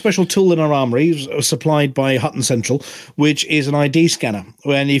do have a special tool in our armory supplied by Hutton Central, which is an ID scanner.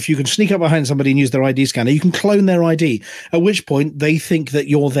 And if you can sneak up behind somebody and use their ID scanner, you can clone their ID, at which point they think that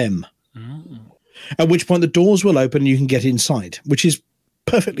you're them. At which point the doors will open and you can get inside, which is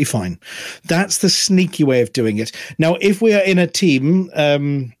perfectly fine. That's the sneaky way of doing it. Now, if we are in a team,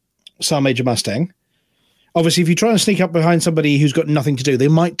 Sar Major Mustang, obviously, if you try and sneak up behind somebody who's got nothing to do, they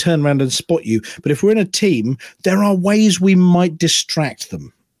might turn around and spot you. But if we're in a team, there are ways we might distract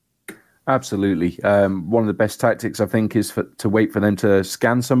them. Absolutely. One of the best tactics, I think, is to wait for them to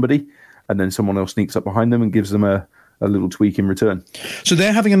scan somebody, and then someone else sneaks up behind them and gives them a little tweak in return. So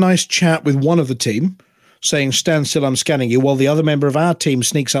they're having a nice chat with one of the team, saying, stand still, I'm scanning you, while the other member of our team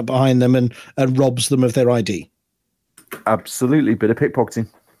sneaks up behind them and robs them of their ID. Absolutely. Bit of pickpocketing.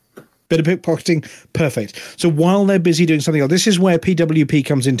 Perfect. So while they're busy doing something else, this is where PWP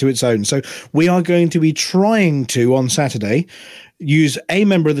comes into its own. So we are going to be trying to, on Saturday, use a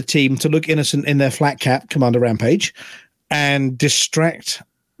member of the team to look innocent in their flat cap, Commander Rampage, and distract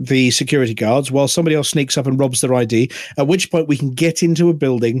the security guards while somebody else sneaks up and robs their ID, at which point we can get into a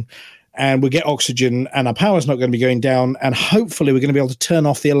building and we'll get oxygen and our power's not going to be going down, and hopefully we're going to be able to turn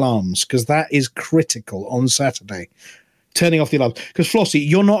off the alarms, because that is critical on Saturday. Turning off the alarms. Because, Flossie,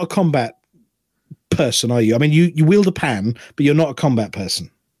 you're not a combat person, are you? I mean, you wield a pan, but you're not a combat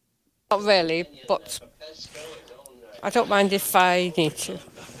person. Not really, but I don't mind if I need to.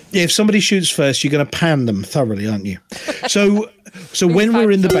 Yeah, if somebody shoots first, you're going to pan them thoroughly, aren't you? So when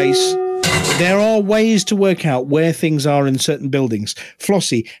we're in the base, there are ways to work out where things are in certain buildings.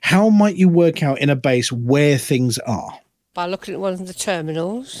 Flossie, how might you work out in a base where things are? By looking at one of the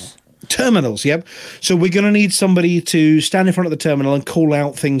terminals. Terminals, yep. So we're going to need somebody to stand in front of the terminal and call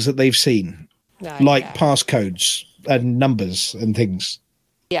out things that they've seen, like passcodes and numbers and things.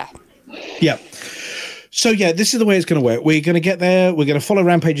 Yeah. Yeah. So, yeah, this is the way it's going to work. We're going to get there. We're going to follow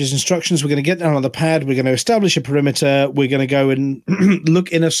Rampage's instructions. We're going to get down on the pad. We're going to establish a perimeter. We're going to go and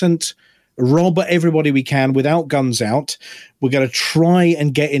look innocent, rob everybody we can without guns out. We're going to try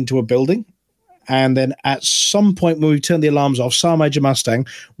and get into a building. And then at some point when we turn the alarms off, Sar Major Mustang,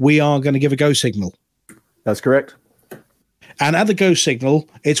 we are going to give a go signal. That's correct. And at the go signal,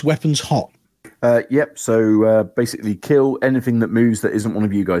 it's weapons hot. Yep. So basically kill anything that moves that isn't one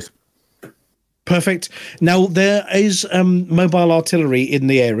of you guys. Perfect. Now, there is mobile artillery in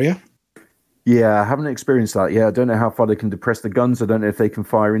the area. Yeah, I haven't experienced that. Yeah, I don't know how far they can depress the guns. I don't know if they can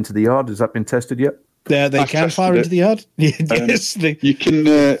fire into the yard. Has that been tested yet? They can fire into the yard. Yes, you can.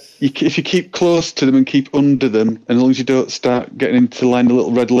 If you keep close to them and keep under them, and as long as you don't start getting into line the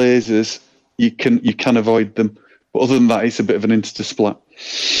little red lasers, you can avoid them. But other than that, it's a bit of an insta-splat.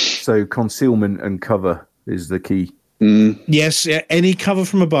 So concealment and cover is the key. Yes, any cover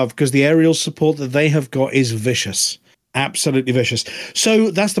from above, because the aerial support that they have got is vicious. Absolutely vicious.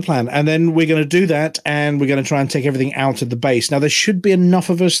 So that's the plan. And then we're going to do that, and we're going to try and take everything out of the base. Now, there should be enough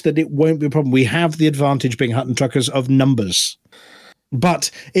of us that it won't be a problem. We have the advantage, being Hutton Truckers, of numbers.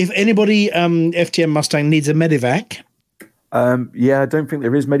 But if anybody, FTM Mustang, needs a medevac... yeah, I don't think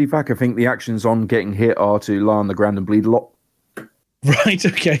there is medevac. I think the actions on getting hit are to lie on the ground and bleed a lot. Right,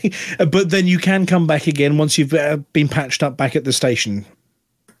 okay. But then you can come back again once you've been patched up back at the station.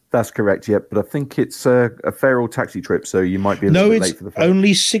 That's correct, yep. But I think it's a feral taxi trip, so you might be a little bit late for the flight. No, it's only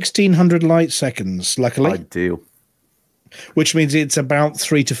 1,600 light seconds, luckily. Ideal. Which means it's about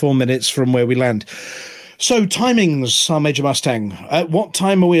 3 to 4 minutes from where we land. So, timings, our Major Mustang. At what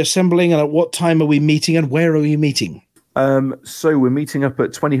time are we assembling, and at what time are we meeting, and where are we meeting? So we're meeting up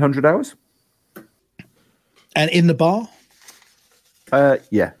at 2000 hours. And in the bar?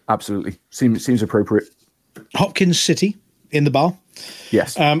 Yeah, absolutely. Seems appropriate. Hopkins City, in the bar?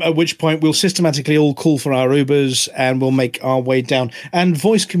 Yes. At which point we'll systematically all call for our Ubers and we'll make our way down. And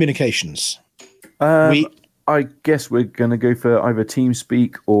voice communications. I guess we're going to go for either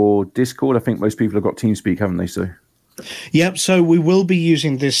TeamSpeak or Discord. I think most people have got TeamSpeak, haven't they? So. Yep, so we will be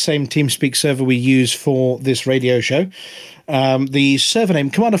using this same TeamSpeak server we use for this radio show. The server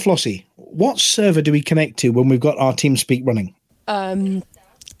name, Commander Flossie, what server do we connect to when we've got our TeamSpeak running?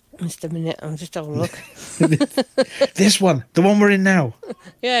 Just a minute, I'll just have a look. This one, the one we're in now.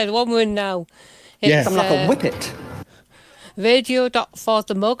 Yeah, the one we're in now. It's, I'm like a whippet.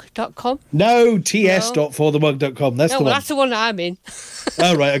 radio.forthemug.com. No, ts.forthemug.com. That's the one. That's the one I'm in.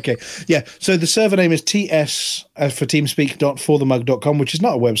 Oh, right, okay. Yeah, so the server name is ts for teamspeak.forthemug.com, which is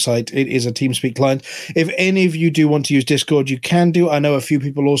not a website. It is a TeamSpeak client. If any of you do want to use Discord, you can do. I know a few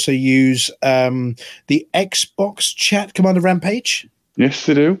people also use the Xbox chat, Commander Rampage. Yes,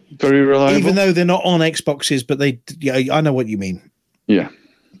 they do. Very reliable. Even though they're not on Xboxes, but I know what you mean. Yeah.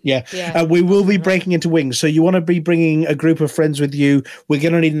 Yeah. We will be breaking into wings. So you want to be bringing a group of friends with you. We're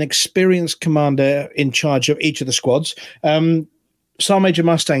going to need an experienced commander in charge of each of the squads. Sergeant Major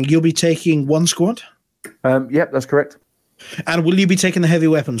Mustang, you'll be taking one squad? Yep, that's correct. And will you be taking the heavy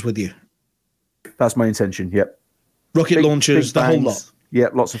weapons with you? That's my intention, yep. Rocket launchers, the whole lot?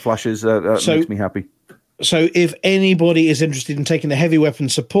 Yep, lots of flashes. That makes me happy. So if anybody is interested in taking the heavy weapon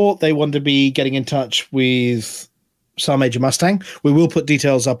support, they want to be getting in touch with Sergeant Major Mustang. We will put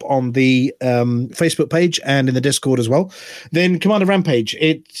details up on the Facebook page and in the Discord as well. Then Commander Rampage,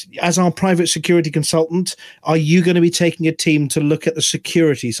 as our private security consultant, are you going to be taking a team to look at the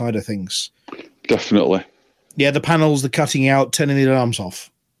security side of things? Definitely. Yeah, the panels, the cutting out, turning the alarms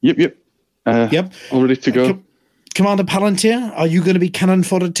off. Yep. All ready to go. Commander Palantir, are you going to be cannon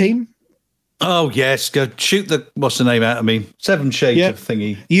fodder team? Oh, yes. Go shoot what's the name out of me? Seven Shades of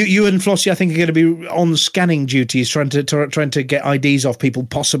thingy. You and Flossie, I think, are going to be on scanning duties, trying to get IDs off people,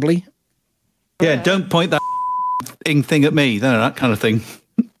 possibly. Yeah, don't point that thing at me. That kind of thing.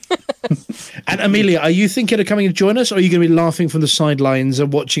 And Amelia, are you thinking of coming to join us, or are you going to be laughing from the sidelines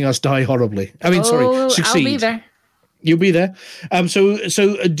and watching us die horribly? Succeed. I'll be there. You'll be there. So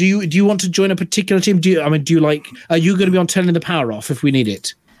do you want to join a particular team? Are you going to be on turning the power off if we need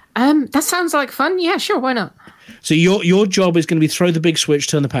it? That sounds like fun. Yeah, sure. Why not? So your job is going to be throw the big switch,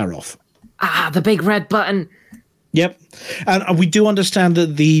 turn the power off. The big red button. Yep. And we do understand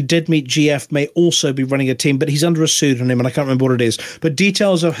that the Dead Meat GF may also be running a team, but he's under a pseudonym and I can't remember what it is. But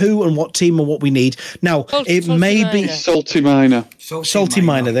details of who and what team and what we need. Now, it may be... Salty Miner. Salty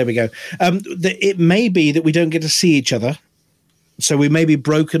Miner, there we go. It may be that we don't get to see each other. So we may be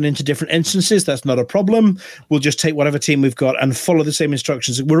broken into different instances. That's not a problem. We'll just take whatever team we've got and follow the same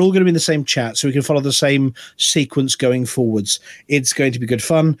instructions. We're all going to be in the same chat, so we can follow the same sequence going forwards. It's going to be good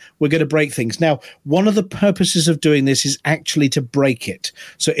fun. We're going to break things. Now, one of the purposes of doing this is actually to break it.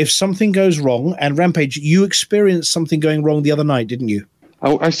 So if something goes wrong, and Rampage, you experienced something going wrong the other night, didn't you?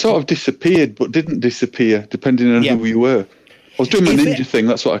 I sort of disappeared, but didn't disappear, depending on who you were. I was doing my ninja thing,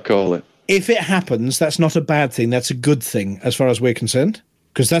 that's what I call it. If it happens, that's not a bad thing. That's a good thing as far as we're concerned,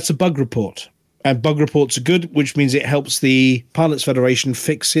 because that's a bug report. And bug reports are good, which means it helps the Pilots Federation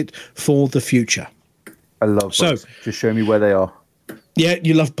fix it for the future. I love bugs. Just show me where they are. Yeah,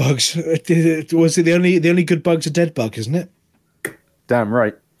 you love bugs. Was it the only good bug's a dead bug, isn't it? Damn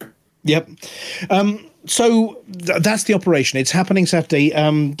right. Yep. So that's the operation. It's happening Saturday,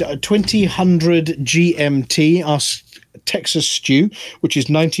 2000 GMT, our Texas Stew, which is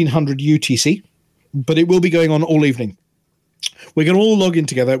 1900 UTC, but it will be going on all evening. We're going to all log in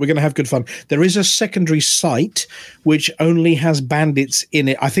together. We're going to have good fun. There is a secondary site which only has bandits in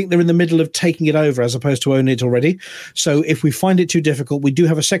it. I think they're in the middle of taking it over as opposed to own it already. So if we find it too difficult, we do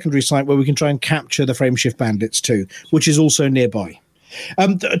have a secondary site where we can try and capture the Frameshift bandits too, which is also nearby.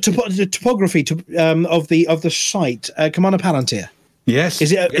 The topography of the site, Commander Palantir. Yes.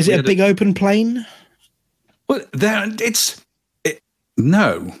 Is it a big open plain? Well,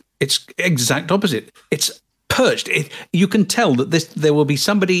 no, it's exact opposite. It's perched. You can tell that there will be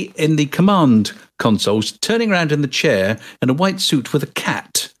somebody in the command consoles turning around in the chair in a white suit with a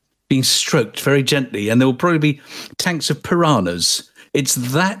cat being stroked very gently, and there will probably be tanks of piranhas. It's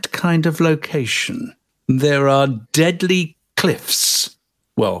that kind of location. There are deadly cliffs.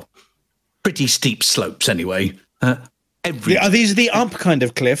 Well, pretty steep slopes anyway. Are these the up kind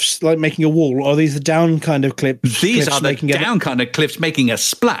of cliffs, like making a wall, or are these the down kind of cliffs? These are the down kind of cliffs making a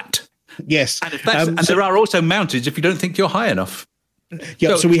splat. Yes. And there are also mountains if you don't think you're high enough.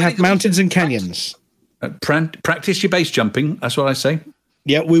 Yeah, so we have mountains and canyons. Practice your base jumping, that's what I say.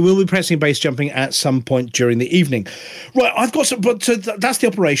 Yeah, we will be pressing base jumping at some point during the evening. Right, I've got some, so that's the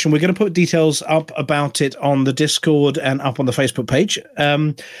operation. We're going to put details up about it on the Discord and up on the Facebook page.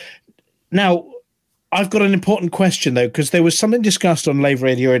 Now, I've got an important question, though, because there was something discussed on Lave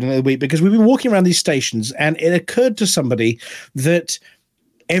Radio in the week, because we've been walking around these stations, and it occurred to somebody that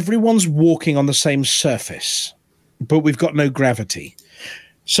everyone's walking on the same surface, but we've got no gravity.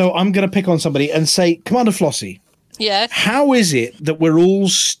 So I'm going to pick on somebody and say, Commander Flossie, yes, how is it that we're all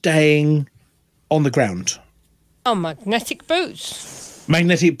staying on the ground? Oh, magnetic boots.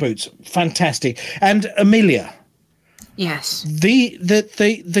 Magnetic boots. Fantastic. And Amelia. Yes.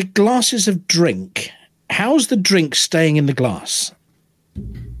 The glasses of drink, how's the drink staying in the glass?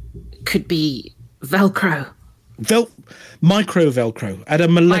 Could be Velcro. Micro Velcro at a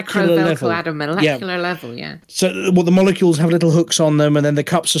molecular level. At a molecular level, yeah. So the molecules have little hooks on them, and then the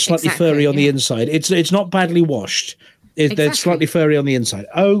cups are slightly furry on the inside. It's not badly washed. They're slightly furry on the inside.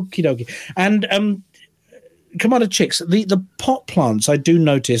 Okie dokie. And Commander Chicks, the pot plants I do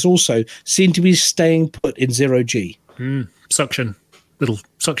notice also seem to be staying put in 0G. Suction. Little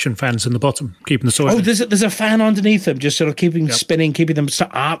suction fans in the bottom, keeping the soil. Oh, there's a fan underneath them, just sort of keeping spinning, keeping them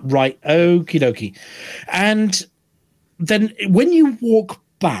right. Okie dokie. And then when you walk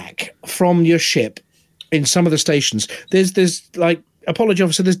back from your ship in some of the stations, there's like, apology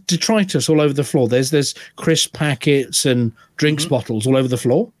officer, there's detritus all over the floor. There's crisp packets and drinks bottles all over the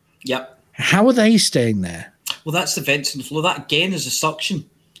floor. Yep. How are they staying there? Well, that's the vents in the floor. That again is a suction,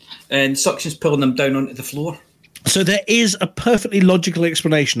 and suction's pulling them down onto the floor. So there is a perfectly logical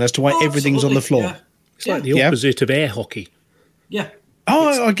explanation as to why everything's on the floor. Yeah. It's like the opposite of air hockey. Yeah.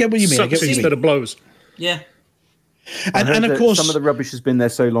 Oh, I get what you mean. Sucks instead of blows. Yeah. And of course, some of the rubbish has been there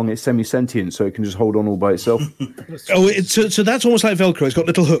so long it's semi-sentient, so it can just hold on all by itself. So that's almost like Velcro. It's got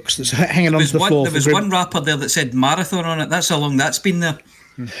little hooks that's hanging onto the floor. There was one wrapper there that said marathon on it. That's how long that's been there.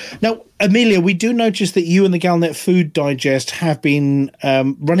 Now, Amelia, we do notice that you and the Galnet Food Digest have been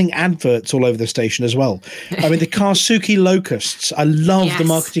running adverts all over the station as well. I mean, the Karsuki locusts. I love the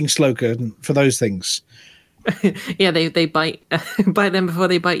marketing slogan for those things. Yeah, they bite them before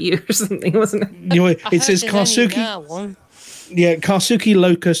they bite you or something, wasn't it? It says Karsuki. Yeah, Karsuki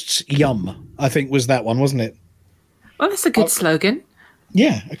locusts yum, I think was that one, wasn't it? Well, that's a good slogan.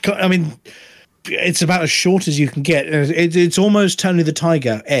 Yeah, I mean, it's about as short as you can get. It's almost Tony the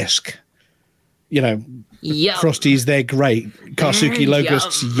Tiger-esque. You know, yum. Frosties, they're great. Karsuki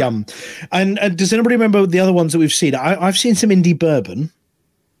locusts, yum. And does anybody remember the other ones that we've seen? I've seen some indie bourbon.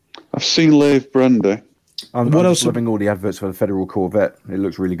 I've seen Lave Brandy. I'm just loving all the adverts for the Federal Corvette. It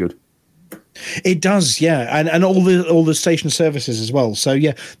looks really good. It does, yeah, and all the station services as well. So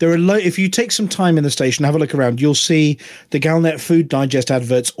yeah, there are if you take some time in the station, have a look around, you'll see the Galnet Food Digest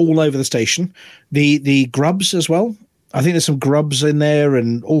adverts all over the station. The grubs as well. I think there's some grubs in there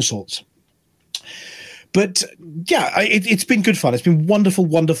and all sorts. But yeah, it's been good fun. It's been wonderful,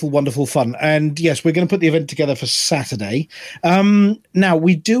 wonderful, wonderful fun. And yes, we're going to put the event together for Saturday. Now,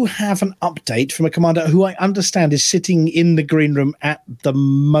 we do have an update from a commander who I understand is sitting in the green room at the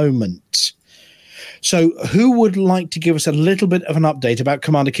moment. So who would like to give us a little bit of an update about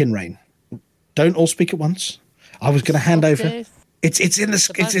Commander Kinrain? Don't all speak at once. I was going to hand over. It's in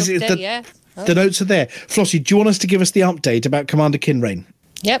the... The notes are there. Flossie, do you want us to give us the update about Commander Kinrain?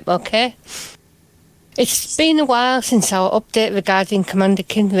 Yep, okay. It's been a while since our update regarding Commander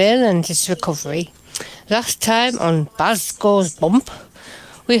Kinrain and his recovery. Last time on Baz Goes Bump,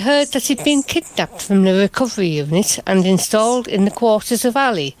 we heard that he'd been kidnapped from the recovery unit and installed in the quarters of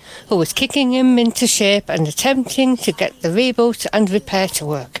Ali, who was kicking him into shape and attempting to get the reboot and repair to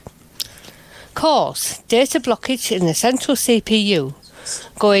work. Cause, data blockage in the central CPU,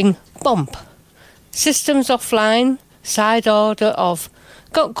 going bump. Systems offline, side order of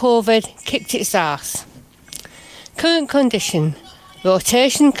got COVID, kicked its arse. Current condition,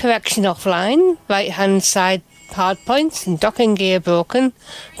 rotation correction offline, right hand side hard points and docking gear broken,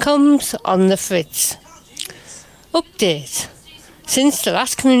 comes on the fritz. Update. Since the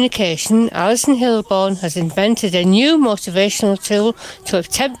last communication, Alison Hilborn has invented a new motivational tool to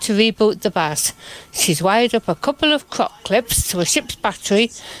attempt to reboot the Baz. She's wired up a couple of croc clips to a ship's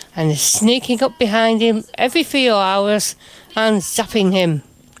battery and is sneaking up behind him every few hours and zapping him.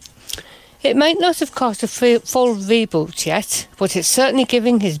 It might not have caused a full reboot yet, but it's certainly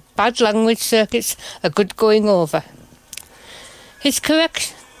giving his bad language circuits a good going over. His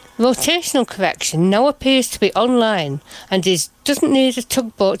rotational correction now appears to be online and doesn't need a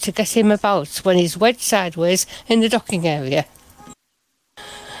tugboat to get him about when he's wedged sideways in the docking area.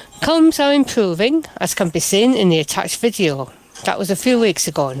 Comms are improving, as can be seen in the attached video. That was a few weeks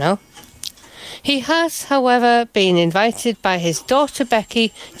ago now. He has, however, been invited by his daughter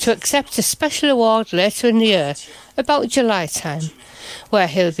Becky to accept a special award later in the year, about July time, where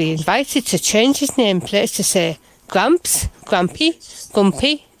he'll be invited to change his nameplate to say Gramps, Grampy,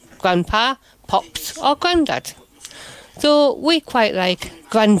 Gumpy, Grandpa, Pops or Grandad. Though we quite like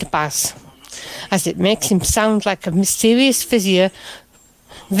Grand Baz, as it makes him sound like a mysterious vizier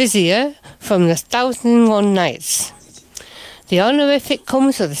from the 1001 Nights. The honorific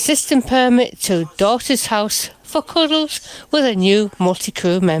comes with a system permit to daughter's house for cuddles with a new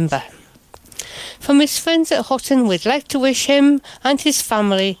multi-crew member. From his friends at Hutton, we'd like to wish him and his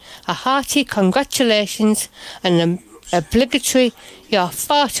family a hearty congratulations and an obligatory "you're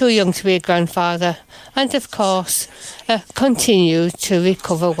far too young to be a grandfather," and of course, continue to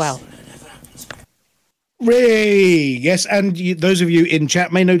recover well. Ray! Yes, and those of you in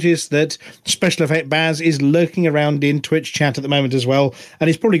chat may notice that Special Effect Baz is lurking around in Twitch chat at the moment as well, and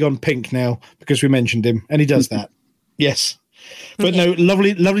he's probably gone pink now because we mentioned him, and he does that. Yes. But no,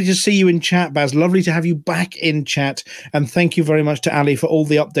 lovely to see you in chat, Baz. Lovely to have you back in chat. And thank you very much to Ali for all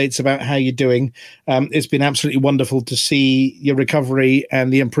the updates about how you're doing. It's been absolutely wonderful to see your recovery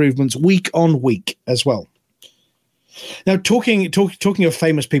and the improvements week on week as well. Now, talking of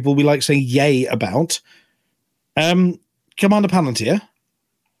famous people we like saying yay about, Commander Palantir.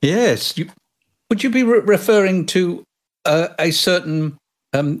 Yes. Would you be referring to a certain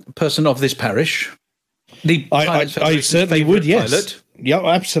person of this parish? I certainly would, yes. Pilot. Yeah,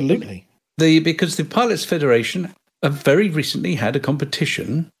 absolutely. Because the Pilots Federation have very recently had a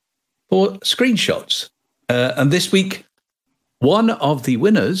competition for screenshots. And this week, one of the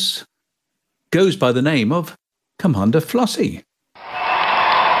winners goes by the name of Commander Flossie.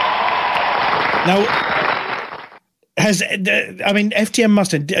 Now, FTM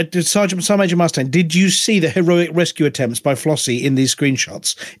Mustang, Sergeant Major Mustang, did you see the heroic rescue attempts by Flossie in these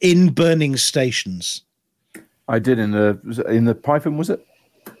screenshots in burning stations? I did in the Python, was it?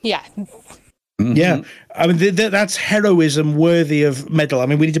 Yeah. Mm-hmm. Yeah. I mean, that's heroism worthy of medal. I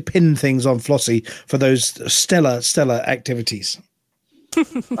mean, we need to pin things on Flossie for those stellar activities.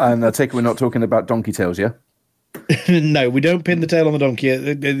 And I take it we're not talking about donkey tails, yeah? No, we don't pin the tail on the donkey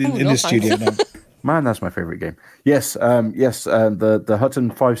in the studio. No. Man, that's my favourite game. Yes, the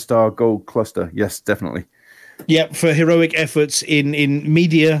Hutton 5-star gold cluster. Yes, definitely. Yeah, for heroic efforts in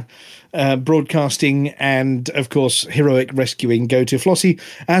media, broadcasting, and, of course, heroic rescuing go to Flossie,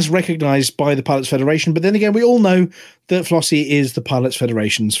 as recognised by the Pilots Federation. But then again, we all know that Flossie is the Pilots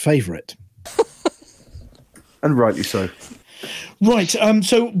Federation's favourite. And rightly so. Right,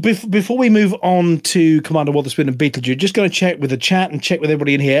 so before we move on to Commander Wotherspoon and Beetlejuice, just going to check with the chat and check with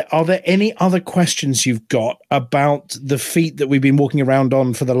everybody in here. Are there any other questions you've got about the feat that we've been walking around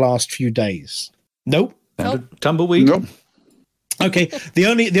on for the last few days? Nope. Tumbleweed? Nope. Okay, the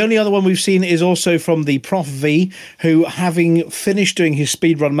only other one we've seen is also from the Prof V, who, having finished doing his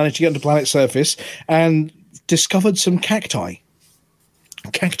speedrun, managed to get onto planet's surface and discovered some cacti.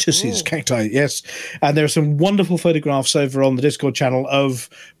 Cacti, yes. And there are some wonderful photographs over on the Discord channel of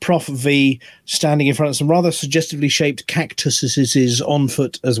Prof V standing in front of some rather suggestively shaped cactuses on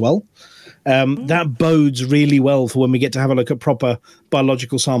foot as well. That bodes really well for when we get to have a look at proper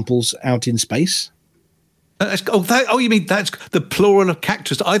biological samples out in space. You mean that's the plural of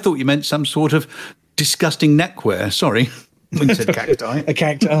cactus? I thought you meant some sort of disgusting neckwear. Sorry, when you said cacti. A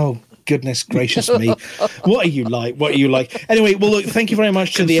cacti. Oh, goodness gracious me. What are you like? Anyway, well, look, thank you very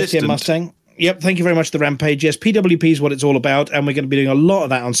much to the FTM Mustang. Yep, thank you very much to the Rampage. Yes, PWP is what it's all about, and we're going to be doing a lot of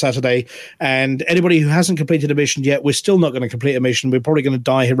that on Saturday. And anybody who hasn't completed a mission yet, we're still not going to complete a mission. We're probably going to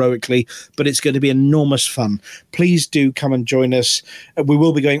die heroically, but it's going to be enormous fun. Please do come and join us. We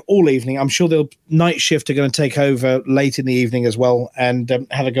will be going all evening. I'm sure the night shift are going to take over late in the evening as well and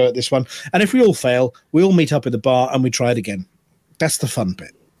have a go at this one. And if we all fail, we all meet up at the bar and we try it again. That's the fun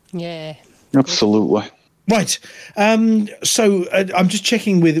bit. Yeah. Absolutely. Right. So I'm just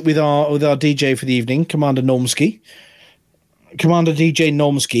checking with our DJ for the evening, Commander Normsky. Commander DJ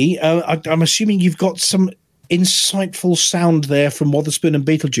Normsky. I'm assuming you've got some insightful sound there from Wotherspoon and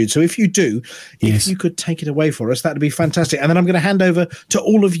Beetlejuice. So if you do, if you could take it away for us, that'd be fantastic. And then I'm going to hand over to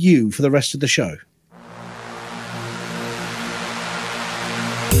all of you for the rest of the show.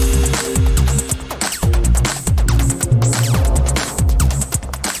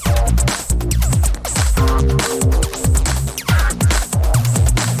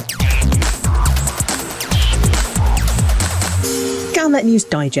 Galnet News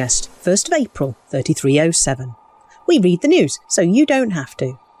Digest, 1st of April, 3307. We read the news, so you don't have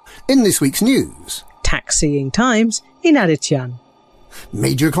to. In this week's news, taxiing times in Adityan.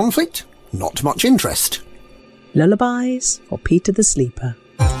 Major conflict, not much interest. Lullabies for Peter the Sleeper.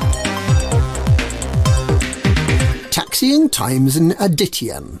 Taxiing times in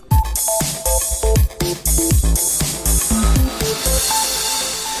Adityan.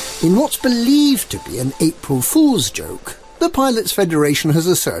 In what's believed to be an April Fool's joke, the Pilots Federation has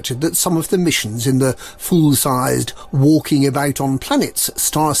asserted that some of the missions in the full-sized Walking About on Planets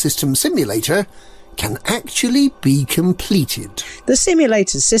Star System simulator can actually be completed. The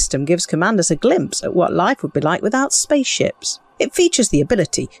simulator system gives commanders a glimpse at what life would be like without spaceships. It features the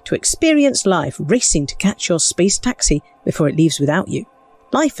ability to experience life racing to catch your space taxi before it leaves without you.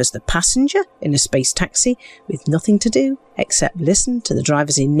 Life as the passenger in a space taxi with nothing to do except listen to the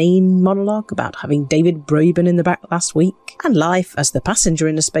driver's inane monologue about having David Braben in the back last week. And life as the passenger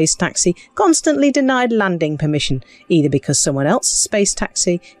in a space taxi constantly denied landing permission, either because someone else's space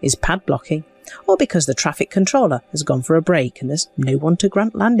taxi is padlocking or because the traffic controller has gone for a break and there's no one to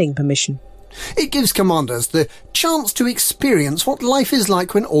grant landing permission. It gives commanders the chance to experience what life is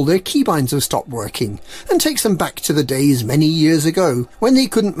like when all their keybinds have stopped working, and takes them back to the days many years ago when they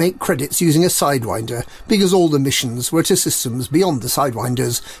couldn't make credits using a Sidewinder because all the missions were to systems beyond the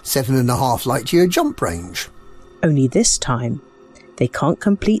Sidewinder's 7.5 light-year jump range. Only this time, they can't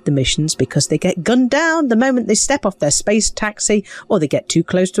complete the missions because they get gunned down the moment they step off their space taxi, or they get too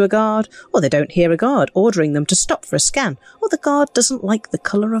close to a guard, or they don't hear a guard ordering them to stop for a scan, or the guard doesn't like the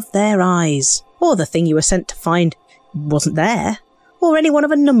colour of their eyes, or the thing you were sent to find wasn't there, or any one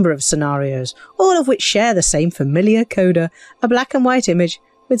of a number of scenarios, all of which share the same familiar coda, a black and white image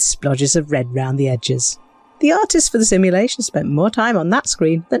with splodges of red round the edges. The artists for the simulation spent more time on that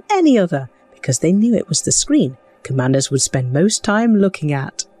screen than any other, because they knew it was the screen commanders would spend most time looking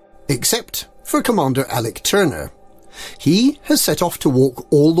at. Except for Commander Alec Turner. He has set off to walk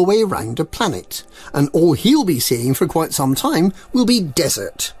all the way around a planet, and all he'll be seeing for quite some time will be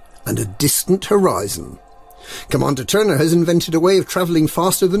desert and a distant horizon. Commander Turner has invented a way of travelling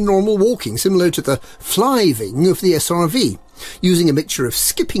faster than normal walking, similar to the flyving of the SRV, using a mixture of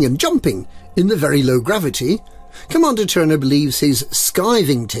skipping and jumping in the very low gravity. Commander Turner believes his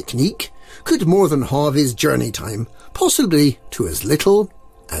skiving technique could more than halve his journey time, possibly to as little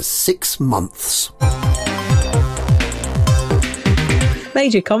as 6 months.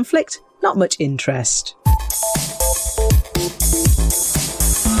 Major conflict? Not much interest.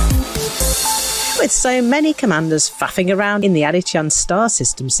 With so many commanders faffing around in the Adichan Star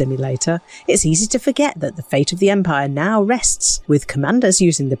System simulator, it's easy to forget that the fate of the Empire now rests with commanders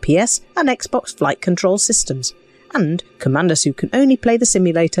using the PS and Xbox flight control systems, and commanders who can only play the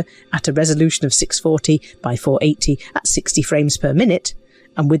simulator at a resolution of 640 by 480 at 60 frames per minute,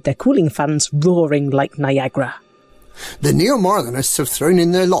 and with their cooling fans roaring like Niagara. The Neo-Marlinists have thrown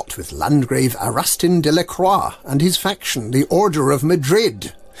in their lot with Landgrave Arastin de la Croix and his faction, the Order of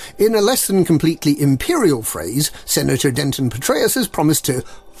Madrid. In a less than completely imperial phrase, Senator Denton Petraeus has promised to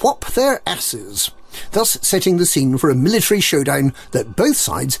whop their asses, thus setting the scene for a military showdown that both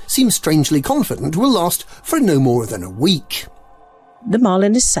sides seem strangely confident will last for no more than a week. The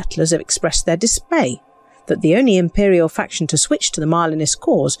Marlinist settlers have expressed their dismay that the only imperial faction to switch to the Marlinist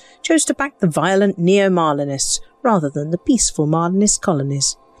cause chose to back the violent Neo-Marlinists rather than the peaceful Marlinist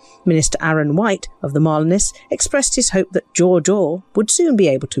colonies. Minister Aaron White of the Marlinists expressed his hope that George Orr would soon be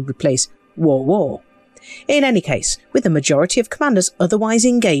able to replace War. In any case, with the majority of commanders otherwise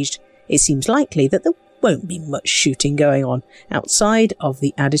engaged, it seems likely that there won't be much shooting going on outside of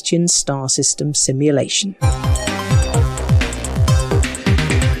the Adichan Star System simulation.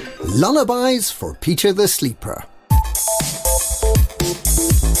 Lullabies for Peter the Sleeper.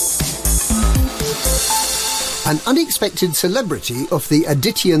 An unexpected celebrity of the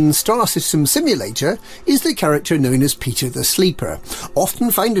Adityan Star System simulator is the character known as Peter the Sleeper.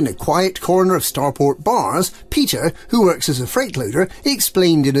 Often found in a quiet corner of starport bars, Peter, who works as a freight loader,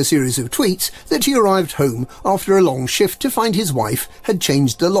 explained in a series of tweets that he arrived home after a long shift to find his wife had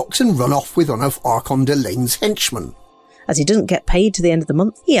changed the locks and run off with one of Archon Delane's henchmen. As he doesn't get paid to the end of the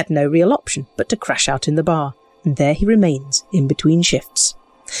month, he had no real option but to crash out in the bar, and there he remains in between shifts.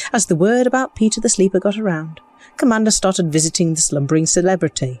 As the word about Peter the Sleeper got around, Commander started visiting the slumbering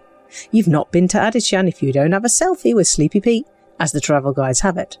celebrity. You've not been to Adichan if you don't have a selfie with Sleepy Pete, as the travel guides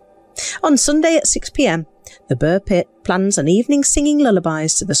have it. On Sunday at 6 p.m, the Burr Pit plans an evening singing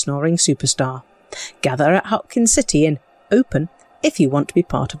lullabies to the snoring superstar. Gather at Hopkins City and open if you want to be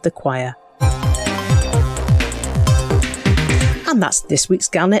part of the choir. And that's this week's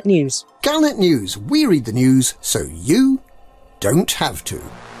Galnet News. Galnet News. We read the news so you don't have to.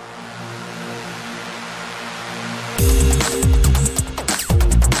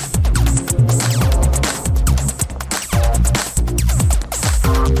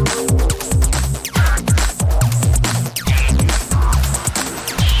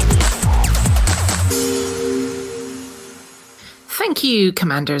 Thank you,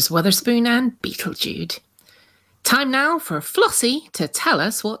 Commanders Witherspoon and Beetlejude. Time now for Flossie to tell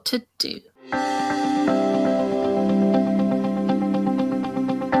us what to do.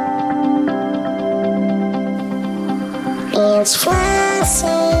 It's Flossie.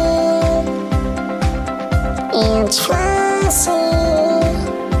 It's Flossie.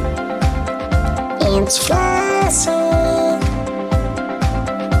 It's Flossie.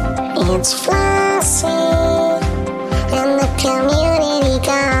 It's Flossie. And the community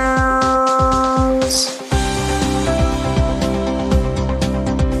goes.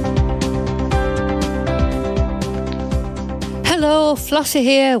 Hello, Flossie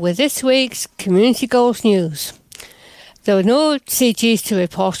here with this week's Community Goals News. There were no CGs to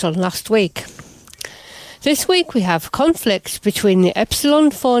report on last week. This week we have conflict between the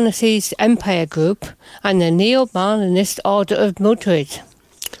Epsilon Fornaces Empire Group and the Neo-Marlinist Order of Madrid.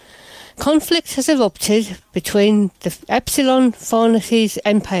 Conflict has erupted between the Epsilon Fornaces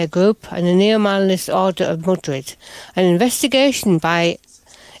Empire Group and the Neo-Marlinist Order of Madrid. An investigation by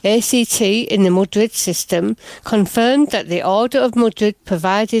ACT in the Madrid system confirmed that the Order of Madrid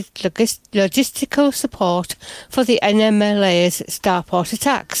provided logistical support for the NMLA's starport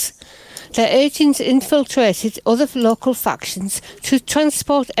attacks. Their agents infiltrated other local factions to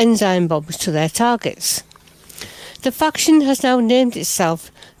transport enzyme bombs to their targets. The faction has now named itself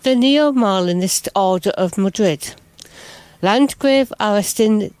the Neo-Marlinist Order of Madrid. Landgrave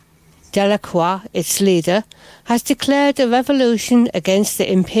Aristin Delacroix, its leader, has declared a revolution against the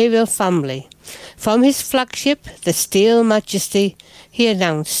imperial family. From his flagship, the Steel Majesty, he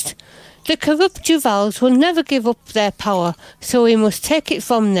announced, "The corrupt Duvals will never give up their power, so we must take it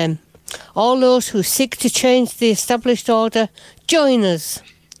from them. All those who seek to change the established order, join us."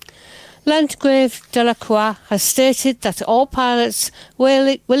 Landgrave Delacroix has stated that all pilots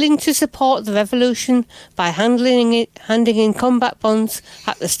willing to support the revolution by handing in combat bonds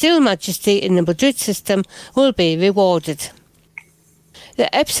at the Steel Majesty in the Madrid system will be rewarded.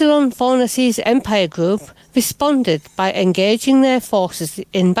 The Epsilon Fornaces Empire Group responded by engaging their forces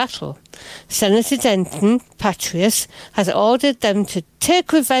in battle. Senator Denton Patrius has ordered them to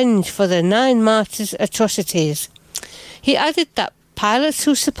take revenge for the 9 martyrs' atrocities. He added that pilots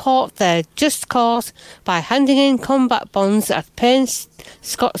who support their just cause by handing in combat bonds at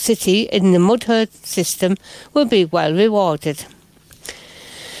Penn-Scott City in the Mudherd system will be well rewarded.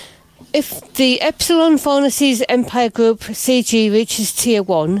 If the Epsilon Fornaces Empire Group CG reaches Tier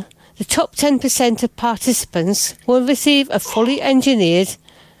 1, the top 10% of participants will receive a fully engineered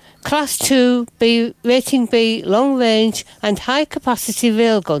Class 2 Rating B long-range and high-capacity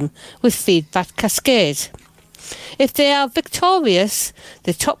railgun with feedback cascade. If they are victorious,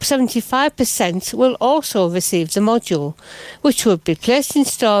 the top 75% will also receive the module, which will be placed in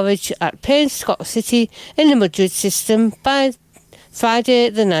storage at Penn-Scott City in the Madrid system by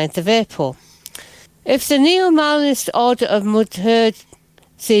Friday the 9th of April. If the Neo-Marlinist Order of Madrid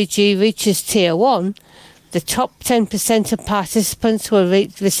CG reaches Tier 1, the top 10% of participants will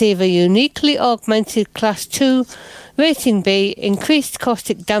receive a uniquely augmented Class 2 Rating B increased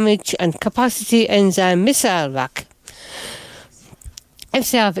caustic damage and capacity enzyme missile rack.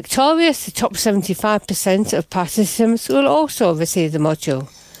 If they are victorious, the top 75% of participants will also receive the module,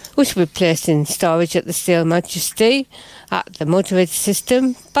 which will be placed in storage at the Steel Majesty at the Madrid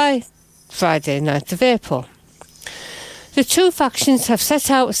system by Friday 9th of April. The two factions have set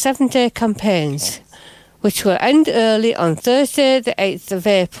out 7-day campaigns, which will end early on Thursday the 8th of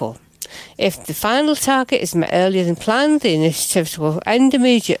April. If the final target is met earlier than planned, the initiatives will end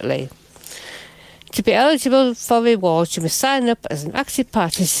immediately. To be eligible for rewards, you must sign up as an active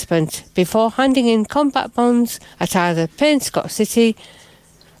participant before handing in combat bonds at either Penn-Scott City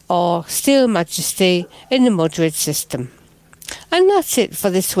or Steel Majesty in the Madrid system. And that's it for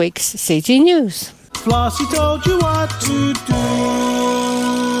this week's CG News. Flossie told you what to do.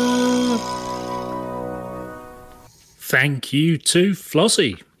 Thank you to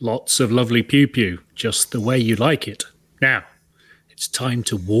Flossie. Lots of lovely pew-pew, just the way you like it. Now, it's time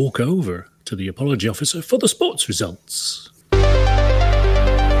to walk over to the apology officer for the sports results.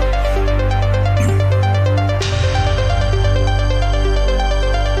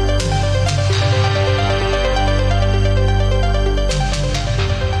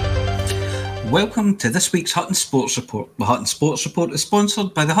 Welcome to this week's Hutton Sports Report. The Hutton Sports Report is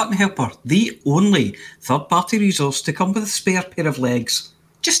sponsored by the Hutton Helper, the only third-party resource to come with a spare pair of legs,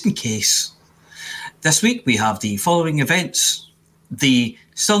 just in case. This week we have the following events. The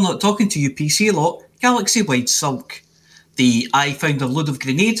Still Not Talking to You PC lot, Galaxy-wide sulk. The I found a load of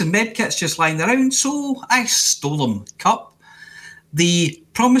grenades and medkits just lying around, so I stole them cup. The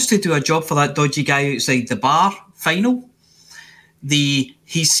promise to do a job for that dodgy guy outside the bar final. The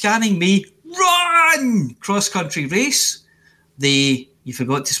he's scanning me, run! Cross-country race. The you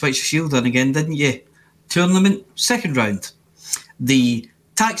forgot to switch your shield on again, didn't you? Tournament, second round. The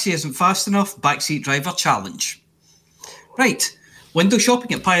taxi isn't fast enough, backseat driver challenge. Right, window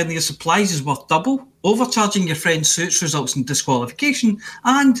shopping at Pioneer Supplies is worth double. Overcharging your friend's suits results in disqualification.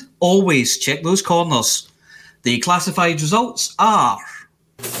 And always check those corners. The classified results are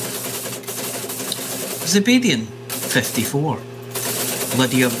Zebedian, 54.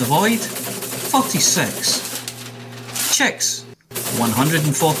 Lydia of the Void, 46. Chicks,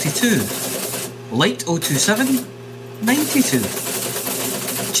 142. Light 027, 92.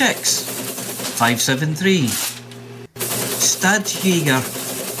 Chicks, 573. Stadjäger,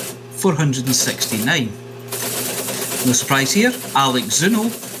 469. No surprise here, Alex Zuno,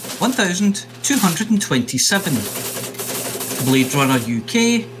 1227. Blade Runner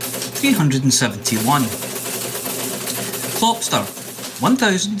UK, 371. Klopster,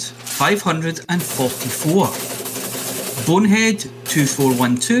 1544. Bonehead,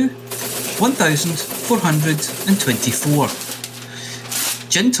 2412, 1424.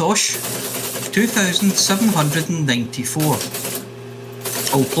 Jintosh, 2794.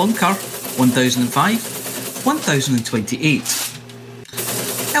 Old Plunker, 1005, 1028.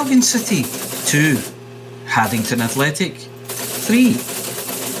 Elgin City, 2. Haddington Athletic, 3.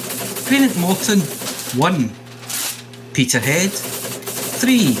 Greenock Morton, 1. Peterhead,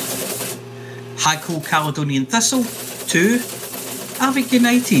 3. Haghole Caledonian Thistle, 2. Avic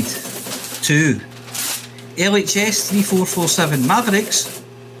United, 2. LHS 3447 Mavericks,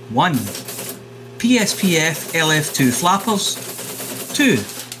 1. PSPF LF2 Flappers, 2.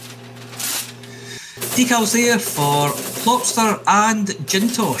 Decals there for Klopster and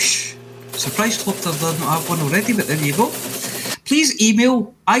Jintosh. Surprised Klopster doesn't have one already, but there you go. Please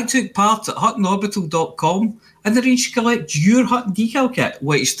email itookpart@huttonorbital.com and arrange to collect your Hutton decal kit,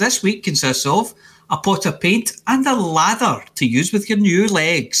 which this week consists of a pot of paint and a ladder to use with your new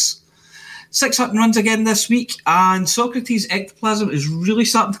legs. 6 Hutton runs again this week, and Socrates Ectoplasm is really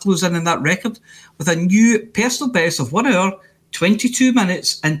starting to close in on that record with a new personal best of 1 hour, 22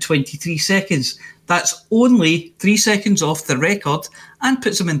 minutes and 23 seconds. That's only 3 seconds off the record and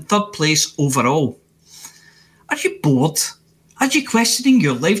puts him in 3rd place overall. Are you bored? Are you questioning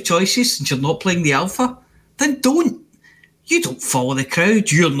your life choices since you're not playing the alpha? Then don't. You don't follow the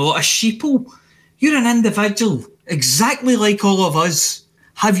crowd. You're not a sheeple. You're an individual, exactly like all of us.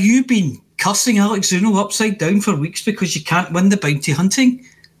 Have you been cursing Alex Zuno upside down for weeks because you can't win the bounty hunting?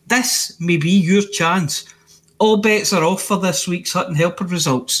 This may be your chance. All bets are off for this week's Hutton Helper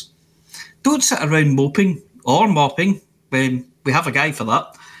results. Don't sit around moping or mopping when we have a guy for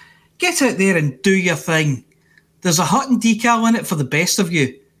that. Get out there and do your thing. There's a Hutton decal in it for the best of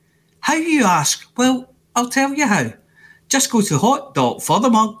you. How, you ask? Well, I'll tell you how. Just go to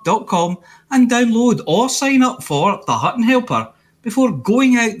hot.forthemug.com and download or sign up for the Hutton Helper before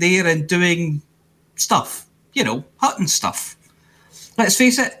going out there and doing stuff. You know, Hutton stuff. Let's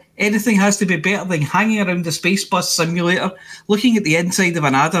face it, anything has to be better than hanging around the Space Bus simulator looking at the inside of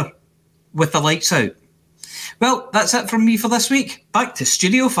an adder with the lights out. Well, that's it from me for this week. Back to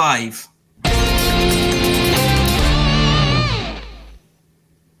Studio 5.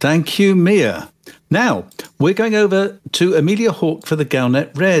 Thank you, Mia. Now, we're going over to Amelia Hawke for the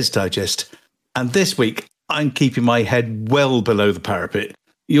Galnet Rares Digest. And this week, I'm keeping my head well below the parapet.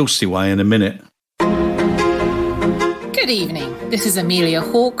 You'll see why in a minute. Good evening. This is Amelia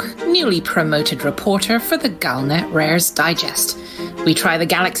Hawke, newly promoted reporter for the Galnet Rares Digest. We try the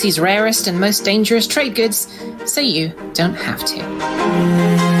galaxy's rarest and most dangerous trade goods, so you don't have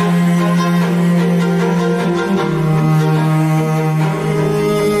to.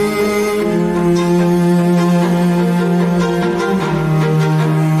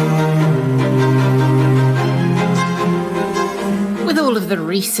 The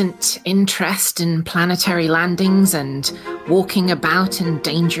recent interest in planetary landings and walking about in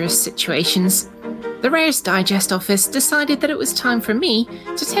dangerous situations, the Rares Digest office decided that it was time for me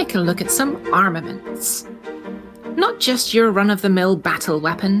to take a look at some armaments. Not just your run-of-the-mill battle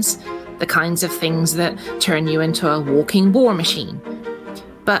weapons, the kinds of things that turn you into a walking war machine,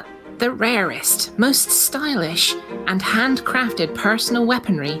 but the rarest, most stylish and handcrafted personal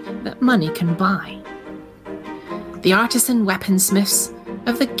weaponry that money can buy. The artisan weaponsmiths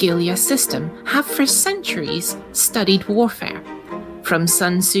of the Gilia system have for centuries studied warfare, from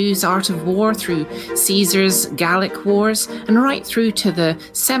Sun Tzu's Art of War through Caesar's Gallic Wars and right through to the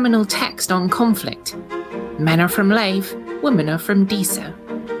seminal text on conflict. Men are from Lave, women are from Diso.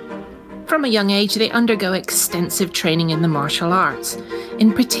 From a young age, they undergo extensive training in the martial arts,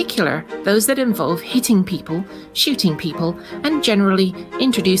 in particular those that involve hitting people, shooting people, and generally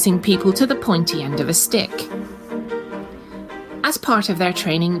introducing people to the pointy end of a stick. As part of their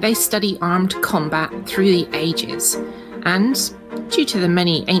training, they study armed combat through the ages, and, due to the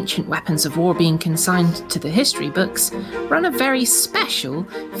many ancient weapons of war being consigned to the history books, run a very special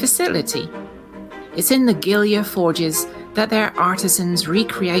facility. It's in the Gilia forges that their artisans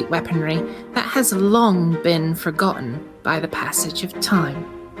recreate weaponry that has long been forgotten by the passage of time.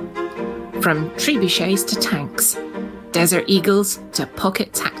 From trebuchets to tanks, Desert Eagles to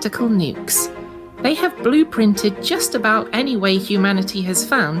pocket tactical nukes, they have blueprinted just about any way humanity has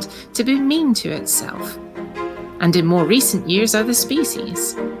found to be mean to itself, and in more recent years other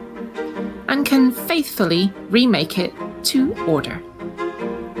species, and can faithfully remake it to order.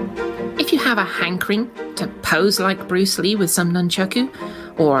 If you have a hankering to pose like Bruce Lee with some nunchaku,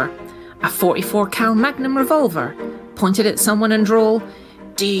 or a 44 cal Magnum revolver pointed at someone and drawl,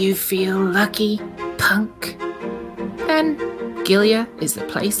 "Do you feel lucky, punk?" Then Gilia is the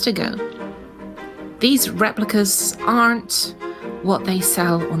place to go. These replicas aren't what they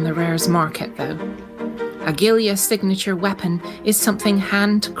sell on the rares market, though. A Gilia signature weapon is something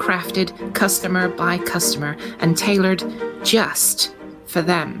handcrafted customer by customer and tailored just for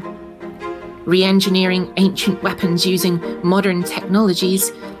them. Re-engineering ancient weapons using modern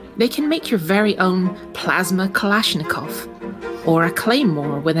technologies, they can make your very own plasma Kalashnikov, or a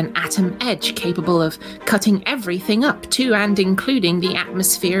claymore with an atom edge capable of cutting everything up to and including the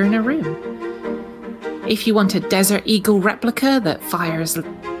atmosphere in a room. If you want a Desert Eagle replica that fires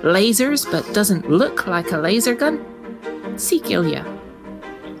lasers but doesn't look like a laser gun, see Gilia.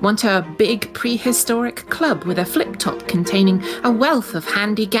 Want a big prehistoric club with a flip top containing a wealth of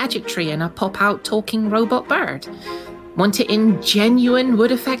handy gadgetry and a pop-out talking robot bird? Want it in genuine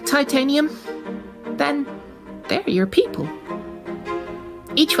wood effect titanium? Then they're your people.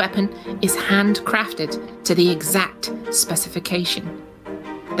 Each weapon is handcrafted to the exact specification.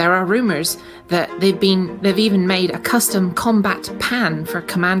 There are rumours that they've even made a custom combat pan for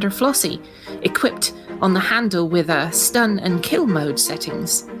Commander Flossie, equipped on the handle with a stun and kill mode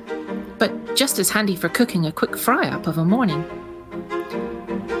settings, but just as handy for cooking a quick fry-up of a morning.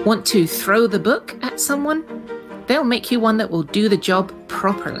 Want to throw the book at someone? They'll make you one that will do the job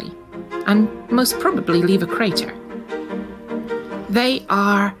properly, and most probably leave a crater. They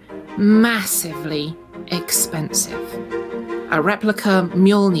are massively expensive. A replica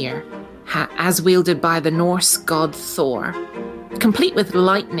Mjolnir, as wielded by the Norse god Thor, complete with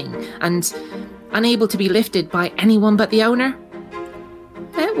lightning and unable to be lifted by anyone but the owner,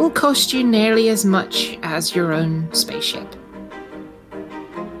 it will cost you nearly as much as your own spaceship.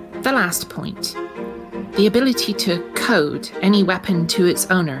 The last point. The ability to code any weapon to its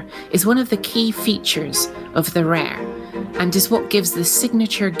owner is one of the key features of the rare, and is what gives the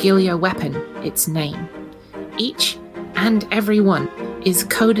signature Gilia weapon its name. Each and every one is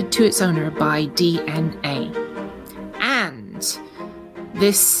coded to its owner by DNA. And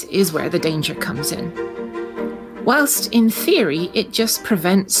this is where the danger comes in. Whilst in theory it just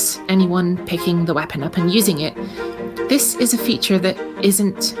prevents anyone picking the weapon up and using it, this is a feature that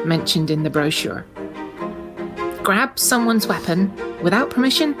isn't mentioned in the brochure. Grab someone's weapon without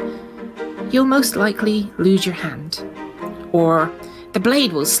permission, you'll most likely lose your hand. Or the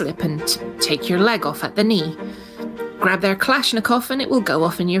blade will slip and take your leg off at the knee. Grab their Kalashnikov and it will go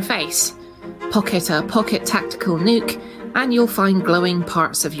off in your face. Pocket a pocket tactical nuke and you'll find glowing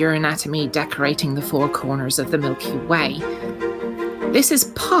parts of your anatomy decorating the four corners of the Milky Way. This is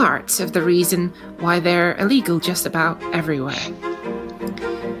part of the reason why they're illegal just about everywhere.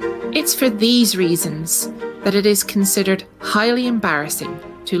 It's for these reasons that it is considered highly embarrassing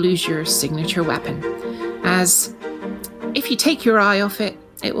to lose your signature weapon, as if you take your eye off it,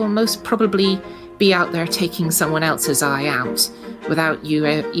 it will most probably be out there taking someone else's eye out without you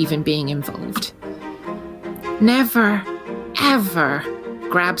even being involved. Never, ever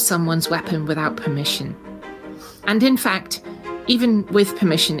grab someone's weapon without permission. And in fact, even with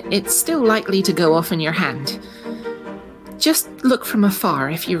permission, it's still likely to go off in your hand. Just look from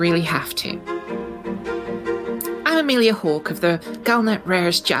afar if you really have to. I'm Amelia Hawke of the Galnet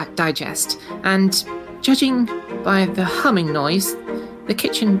Rares Digest, and judging by the humming noise, the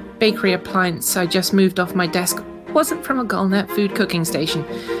kitchen bakery appliance I just moved off my desk wasn't from a Galnet food cooking station,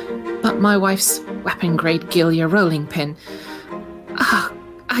 but my wife's weapon-grade Gilia rolling pin.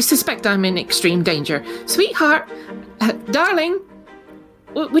 I suspect I'm in extreme danger. Sweetheart, darling,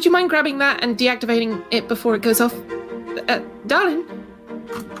 would you mind grabbing that and deactivating it before it goes off? Darling?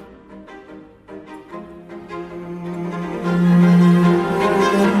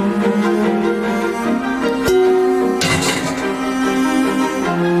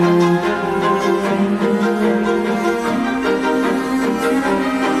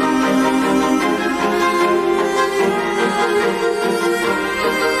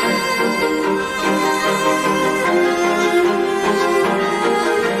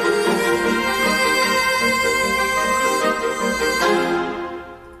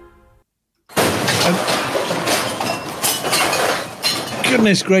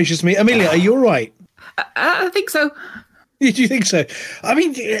 Goodness gracious me. Amelia, are you all right? I think so. Do you think so? I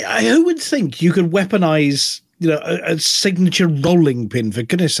mean, who would think you could weaponize, a signature rolling pin, for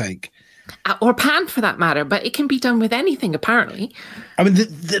goodness sake? Or pan, for that matter, but it can be done with anything, apparently. I mean,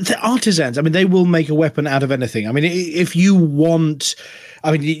 the artisans, they will make a weapon out of anything. I mean, if you want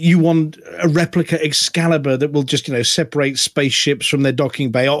I mean, you want a replica Excalibur that will just, separate spaceships from their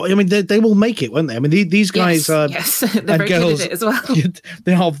docking bay. I mean, they will make it, won't they? I mean, these guys are... Yes, they're very good at it as well.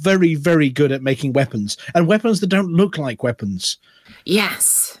 They are very, very good at making weapons. And weapons that don't look like weapons.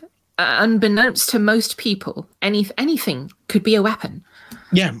 Yes. Unbeknownst to most people, anything could be a weapon.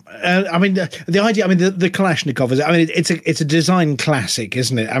 Yeah, I mean the idea. I mean the Kalashnikov is. I mean it's a design classic,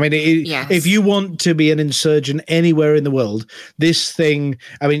 isn't it? I mean, Yes. If you want to be an insurgent anywhere in the world, this thing.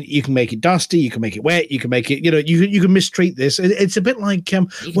 I mean, you can make it dusty, you can make it wet, you can make it. You can mistreat this. It's a bit like Drag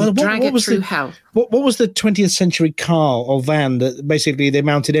it through hell. What was the 20th century car or van that basically they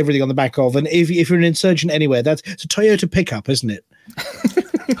mounted everything on the back of? And if you're an insurgent anywhere, it's a Toyota pickup, isn't it?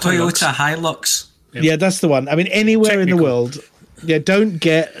 Toyota Hilux. Yeah, that's the one. I mean, anywhere in the world. Yeah, don't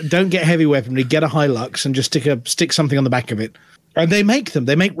get heavy weaponry. Get a Hilux and just stick something on the back of it. And they make them.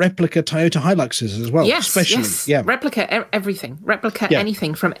 They make replica Toyota Hiluxes as well. Yes, especially. yes. Yeah, Replica everything. Replica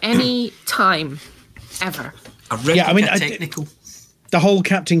anything from any time ever. A replica technical. The whole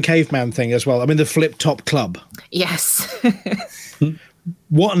Captain Caveman thing as well. I mean, the flip top club. Yes.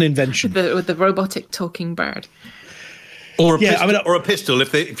 What an invention! With the robotic talking bird. Or a pistol, or a pistol.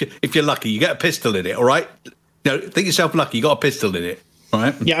 If you're lucky, you get a pistol in it. All right. Think yourself lucky. You got a pistol in it,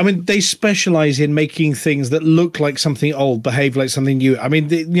 right? Yeah, I mean, they specialize in making things that look like something old, behave like something new. I mean,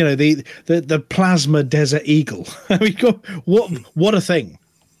 the plasma Desert Eagle. I mean, what a thing!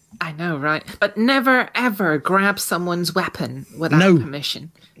 I know, right? But never ever grab someone's weapon without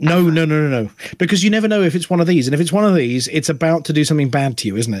permission. No. Because you never know if it's one of these, and if it's one of these, it's about to do something bad to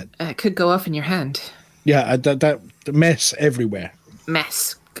you, isn't it? It could go off in your hand. Yeah, that mess everywhere.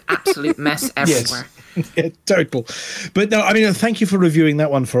 Mess, absolute mess everywhere. Yeah, total. But no, I mean, thank you for reviewing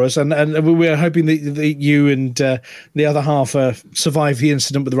that one for us, and we're hoping that you and the other half survive the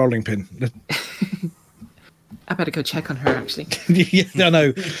incident with the rolling pin. I better go check on her, actually. Yeah, I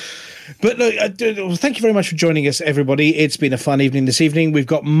know. But look, thank you very much for joining us, everybody. It's been a fun evening this evening. We've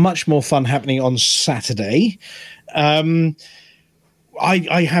got much more fun happening on Saturday.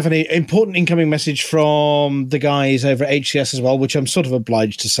 I have an important incoming message from the guys over at HCS as well, which I'm sort of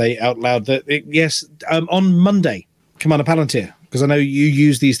obliged to say out loud that, yes, on Monday, Commander Palantir, because I know you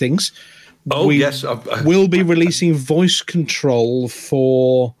use these things. Oh, yes. We'll be releasing voice control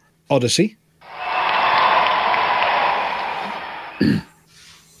for Odyssey.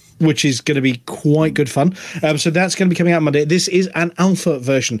 Which is going to be quite good fun. So that's going to be coming out Monday. This is an alpha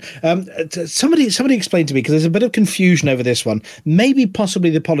version. Somebody explained to me, because there's a bit of confusion over this one. Maybe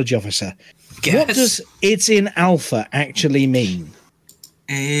possibly the apology officer. Yes. What does "it's in alpha" actually mean?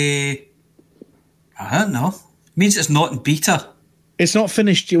 I don't know. It means it's not in beta. It's not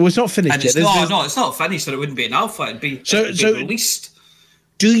finished. Well, it's not finished And yet. it's not finished, or it wouldn't be an alpha. It'd be released.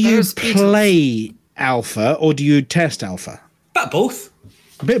 Do you play alpha or do you test alpha? But both.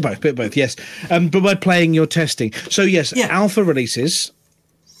 A bit of both, yes. But by playing, you're testing. So, yes, alpha releases.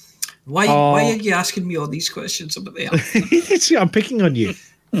 Why are you asking me all these questions about the alpha? I'm picking on you.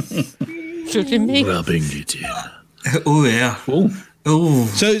 Rubbing it in. Oh, yeah. Oh.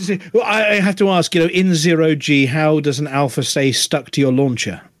 So, I have to ask, in 0G, how does an alpha stay stuck to your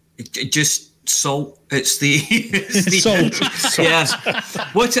launcher? It just salt. It's the salt. Yeah.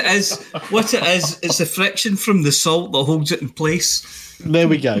 What it is is the friction from the salt that holds it in place. There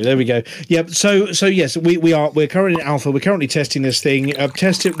we go. Yep. So yes, we're currently in alpha. We're currently testing this thing.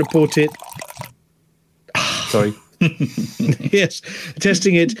 Test it, report it. Sorry. Yes,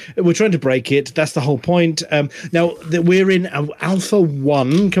 testing it. We're trying to break it. That's the whole point. Now that we're in Alpha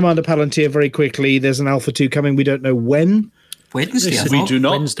 1, Commander Palantir, very quickly. There's an Alpha 2 coming. We don't know when. Wednesday. We do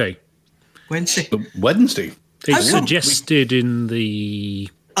not. Wednesday. They suggested in the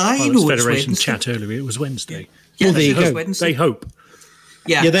Federation chat earlier it was Wednesday. Yeah, well, there you go. Wednesday. They hope.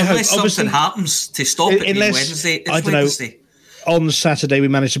 Yeah, they unless hope. something happens to stop it being Wednesday, it's Wednesday. On Saturday, we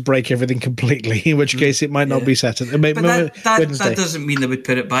managed to break everything completely, in which case it might not be Saturday. But that doesn't mean they would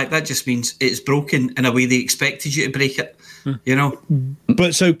put it back. That just means it's broken in a way they expected you to break it,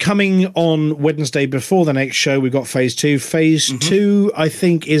 But so coming on Wednesday before the next show, we've got Phase 2. Phase 2, I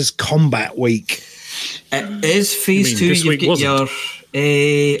think, is Combat Week. It is Phase 2. You've got your...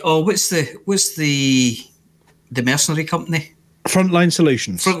 what's the mercenary company? Frontline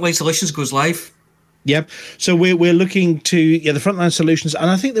Solutions. Frontline Solutions goes live. Yep. So we're looking to the Frontline Solutions,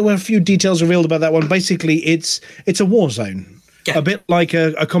 and I think there were a few details revealed about that one. Basically, it's a war zone, a bit like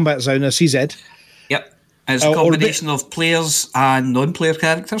a combat zone, a CZ. Yep. It's a combination of players and non-player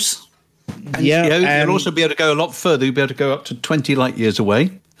characters. And you'll also be able to go a lot further. You'll be able to go up to 20 light years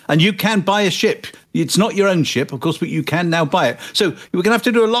away. And you can buy a ship. It's not your own ship, of course, but you can now buy it. So we're going to have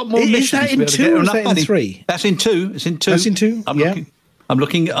to do a lot more missions. Is that in 2 or is that in 3? That's in 2. It's in 2. That's in 2? I'm I'm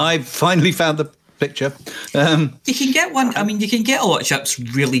looking. I've finally found the picture. You can get one. I mean, you can get a lot of chips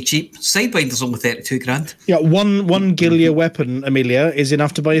really cheap. Sidewinder's only 32 grand. Yeah, one Gilia weapon, Amelia, is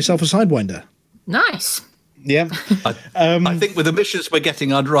enough to buy yourself a Sidewinder. Nice. Yeah. I think with the missions we're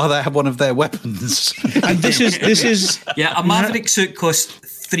getting, I'd rather have one of their weapons. And this is Yeah, a Maverick suit costs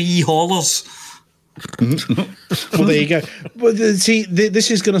 $3. Well, there you go. Well, see,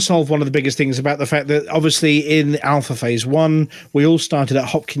 this is going to solve one of the biggest things about the fact that obviously in Alpha Phase 1, we all started at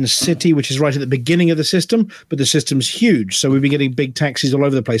Hopkins City, which is right at the beginning of the system, but the system's huge, so we've been getting big taxis all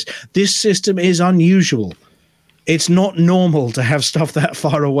over the place. This system is unusual. It's not normal to have stuff that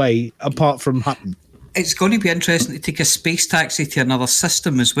far away, apart from Hutton. It's going to be interesting to take a space taxi to another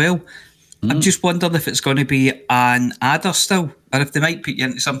system as well. I'm just wondering if it's going to be an adder still, or if they might put you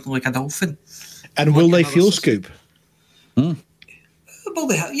into something like a dolphin. And will they fuel scoop? Well,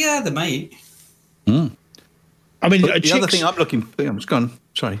 they might. I mean, the other thing I'm looking for, I'm just gone.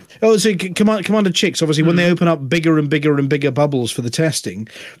 Sorry. Oh, so Commander Chicks, obviously, when they open up bigger and bigger and bigger bubbles for the testing,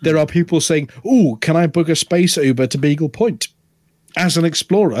 there are people saying, "Oh, can I book a space Uber to Beagle Point?" As an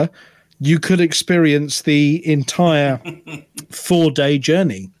explorer, you could experience the entire 4-day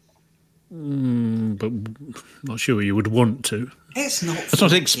journey. But not sure you would want to. It's not. It's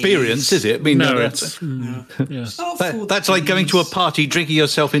not experience, is it? I mean, No, that's, It's not that's like going to a party, drinking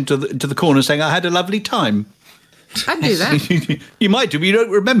yourself into the corner, saying, "I had a lovely time." I'd do that. You might do, but you don't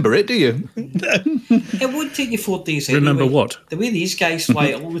remember it, do you? It would take you 4 days. Remember anyway. what? The way these guys fly,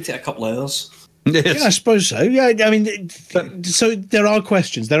 it will take a couple of hours. Yes. Yeah, I suppose so. Yeah, I mean, so there are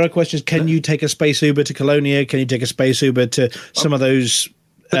questions. Can you take a space Uber to Colonia? Can you take a space Uber to some of those?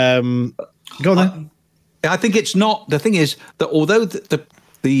 Go on then. I think it's not. The thing is that although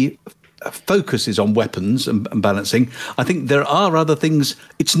the focus is on weapons and balancing, I think there are other things.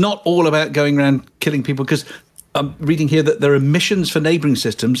 It's not all about going around killing people, because I'm reading here that there are missions for neighbouring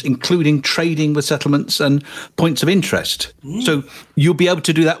systems, including trading with settlements and points of interest. So you'll be able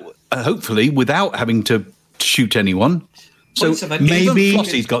to do that, hopefully, without having to shoot anyone. So maybe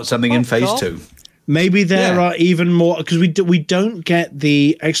Flossie's got something in Phase 2. Maybe there are even more, because we don't get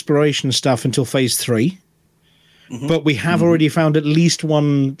the exploration stuff until Phase 3. But we have already found at least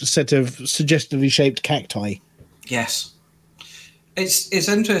one set of suggestively shaped cacti. Yes, it's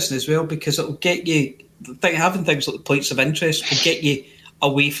interesting as well, because it'll get you having things like the points of interest will get you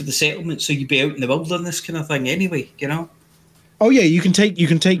away from the settlement, so you'd be out in the wilderness kind of thing anyway. You know. Oh yeah, you can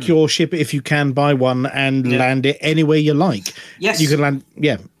take your ship if you can buy one and land it anywhere you like. Yes, you can land.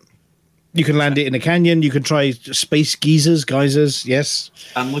 Yeah. You can land it in a canyon. You can try space geysers. Yes,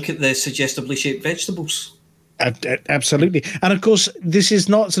 and look at the suggestively shaped vegetables. Absolutely. And of course, this is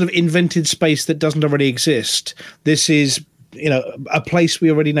not sort of invented space that doesn't already exist. This is, a place we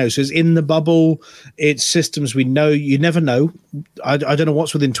already know. So it's in the bubble. It's systems we know. You never know. I don't know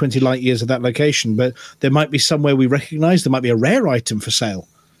what's within 20 light years of that location, but there might be somewhere we recognize. There might be a rare item for sale.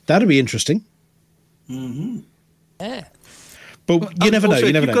 That'd be interesting. Yeah. But you never know.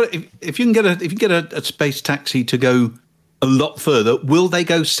 You never know. If you can get a space taxi to go a lot further, will they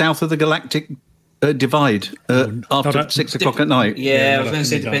go south of the galactic divide after 6 o'clock at night? Yeah, I was going to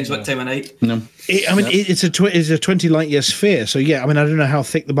say it depends what time of night. No, it's a 20 light year sphere. So yeah, I mean, I don't know how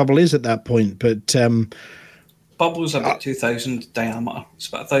thick the bubble is at that point, but bubble's about 2,000 diameter. It's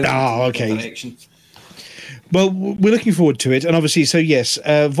about 1,000. Oh, okay. Direction. Well, we're looking forward to it, and obviously, so yes,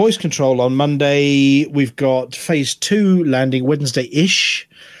 voice control on Monday. We've got Phase 2 landing Wednesday-ish.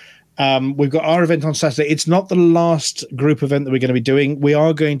 We've got our event on Saturday. It's not the last group event that we're going to be doing. We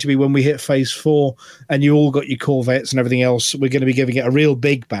are going to be, when we hit Phase 4 and you all got your Corvettes and everything else, we're going to be giving it a real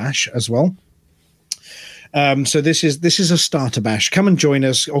big bash as well. So this is a starter bash. Come and join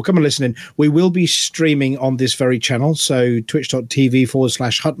us, or come and listen in. We will be streaming on this very channel, so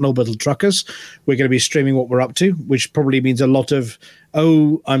twitch.tv/Hutton Orbital Truckers. We're going to be streaming what we're up to, which probably means a lot of,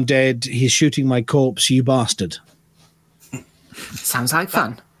 "Oh, I'm dead. He's shooting my corpse, you bastard." Sounds like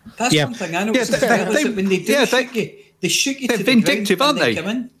fun. That's one thing I know. When they shoot you, they shoot you. They're to vindictive, the ground, aren't they? Come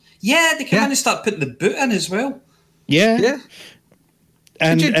in. Yeah, they come in and start putting the boot in as well. Yeah.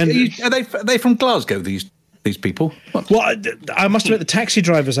 And are they from Glasgow? These people? Well, I must admit, the taxi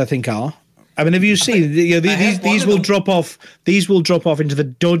drivers, I think, are. I mean, have you seen these will drop off? These will drop off into the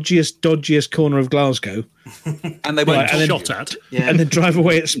dodgiest corner of Glasgow, and they won't be shot at, and then drive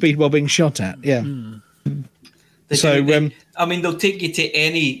away at speed while being shot at. Yeah. I mean, they'll take you to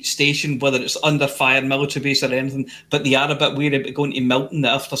any station, whether it's under fire, military base, or anything. But they are a bit weird about going to Milton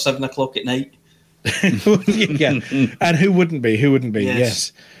after 7 o'clock at night. Yeah, and who wouldn't be?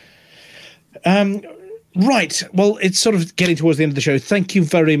 Yes. Right. Well, it's sort of getting towards the end of the show. Thank you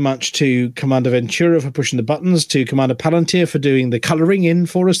very much to Commander Ventura for pushing the buttons, to Commander Palantir for doing the colouring in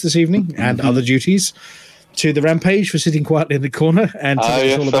for us this evening and other duties, to the Rampage for sitting quietly in the corner and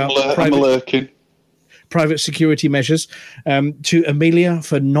telling us all about private security measures, to Amelia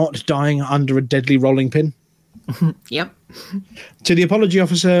for not dying under a deadly rolling pin. Yep. To the apology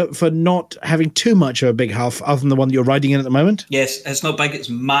officer for not having too much of a big huff other than the one that you're riding in at the moment. Yes, it's not big, it's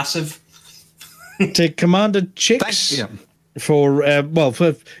massive. To Commander Chicks for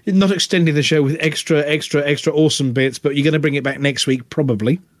not extending the show with extra awesome bits, but you're going to bring it back next week,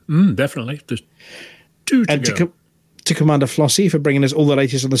 probably. Definitely. There's two to go. To Commander Flossie for bringing us all the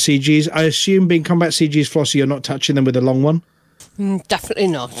latest on the CGs. I assume being combat CGs, Flossie, you're not touching them with a long one? Definitely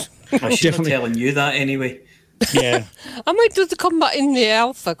not. I should have telling you that anyway. Yeah. I might do the combat in the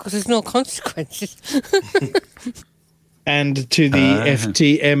alpha because there's no consequences. And to the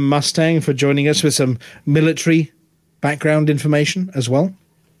FTM Mustang for joining us with some military background information as well.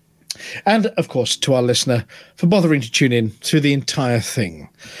 And, of course, to our listener for bothering to tune in through the entire thing.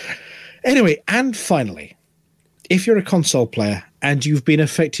 Anyway, and finally, if you're a console player and you've been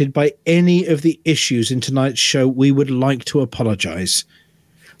affected by any of the issues in tonight's show, we would like to apologise.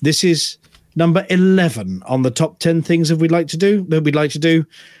 This is number 11 on the top 10 things that we'd like to do,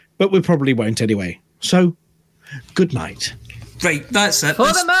 but we probably won't anyway. So, good night. Right, that's it. For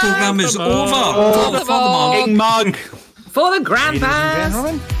This the mug! programme is For over. the mug. For the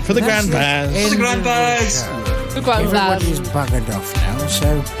grandpas. For the grandpas. For the grandpas. The grandpas. Everybody's buggered off now,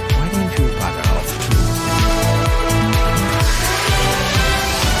 so why don't you bugger off too?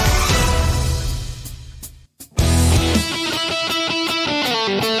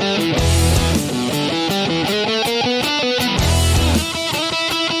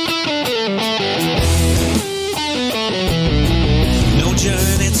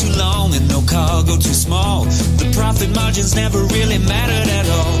 Cargo too small. The profit margins never really mattered at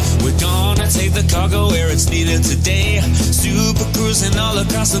all. We're gonna take the cargo where it's needed today. Super cruising all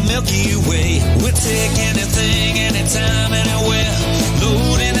across the Milky Way. We'll take anything, anytime, anywhere.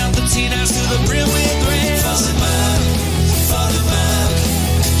 Loading up the T-9s to the brim with grain. For the mug.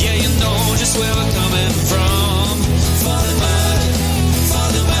 Yeah, you know just where we're coming from. For the mug.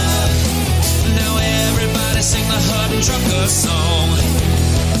 Now everybody sing the Hut and Trucker song.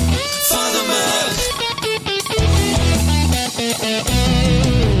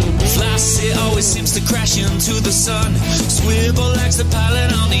 Flossie always seems to crash into the sun. Swivel likes the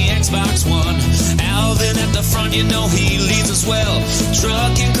pilot on the Xbox One. Alvin at the front, you know he leads us well.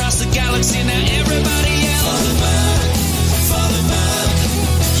 Trucking across the galaxy, now everybody yell. For the mug.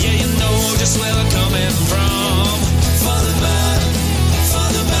 Yeah, you know just where we're coming from. For the mug.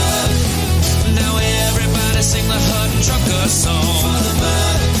 Now everybody sing the Hut and Trucker song. For the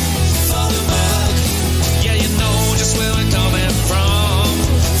mug. Yeah, you know just where we're coming from.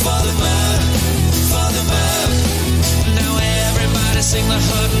 For the mug. Now everybody sing the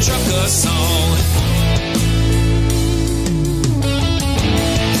Hut and Trucker song.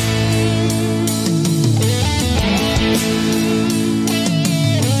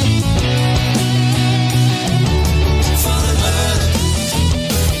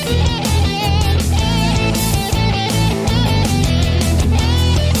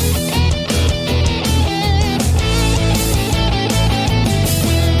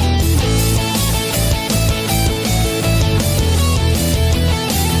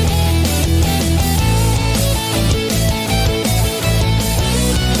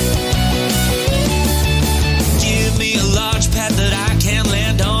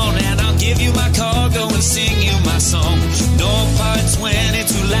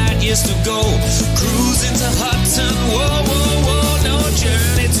 To go cruising to Hudson. Whoa, no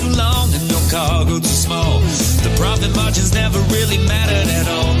journey too long and no cargo too small. The profit margins never really mattered at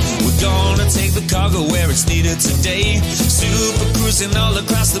all. We're gonna take the cargo where it's needed today. Super cruising all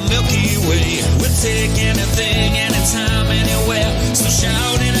across the Milky Way. We'll take anything, anytime, anywhere. So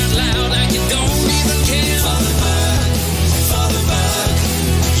shouting out loud like you don't even care. For the mug.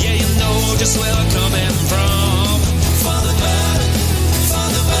 Yeah, you know just where we're coming from. For the mug.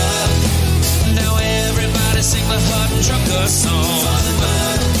 Now everybody sing the Hut and Trucker song.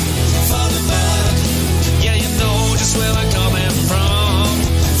 For the mug. Yeah, you know just where we're coming from.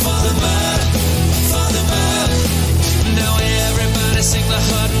 For the mug. Now everybody sing the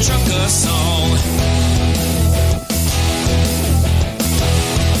Hut and Trucker song.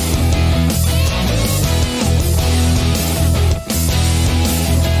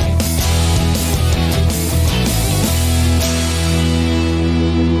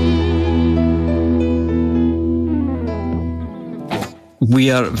 We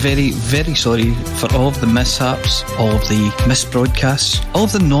are very, very sorry for all of the mishaps, all of the misbroadcasts, all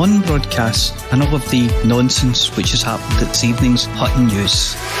of the non-broadcasts, and all of the nonsense which has happened at this evening's Hutton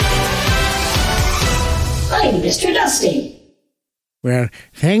News. I'm Mr. Dusty. Well,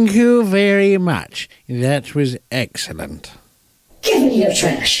 thank you very much. That was excellent. Give me your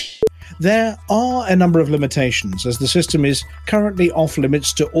trash. There are a number of limitations, as the system is currently off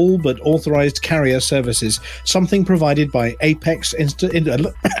limits to all but authorized carrier services, something provided by Apex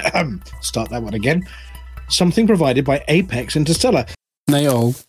Start that one again. Something provided by Apex Interstellar. Nail.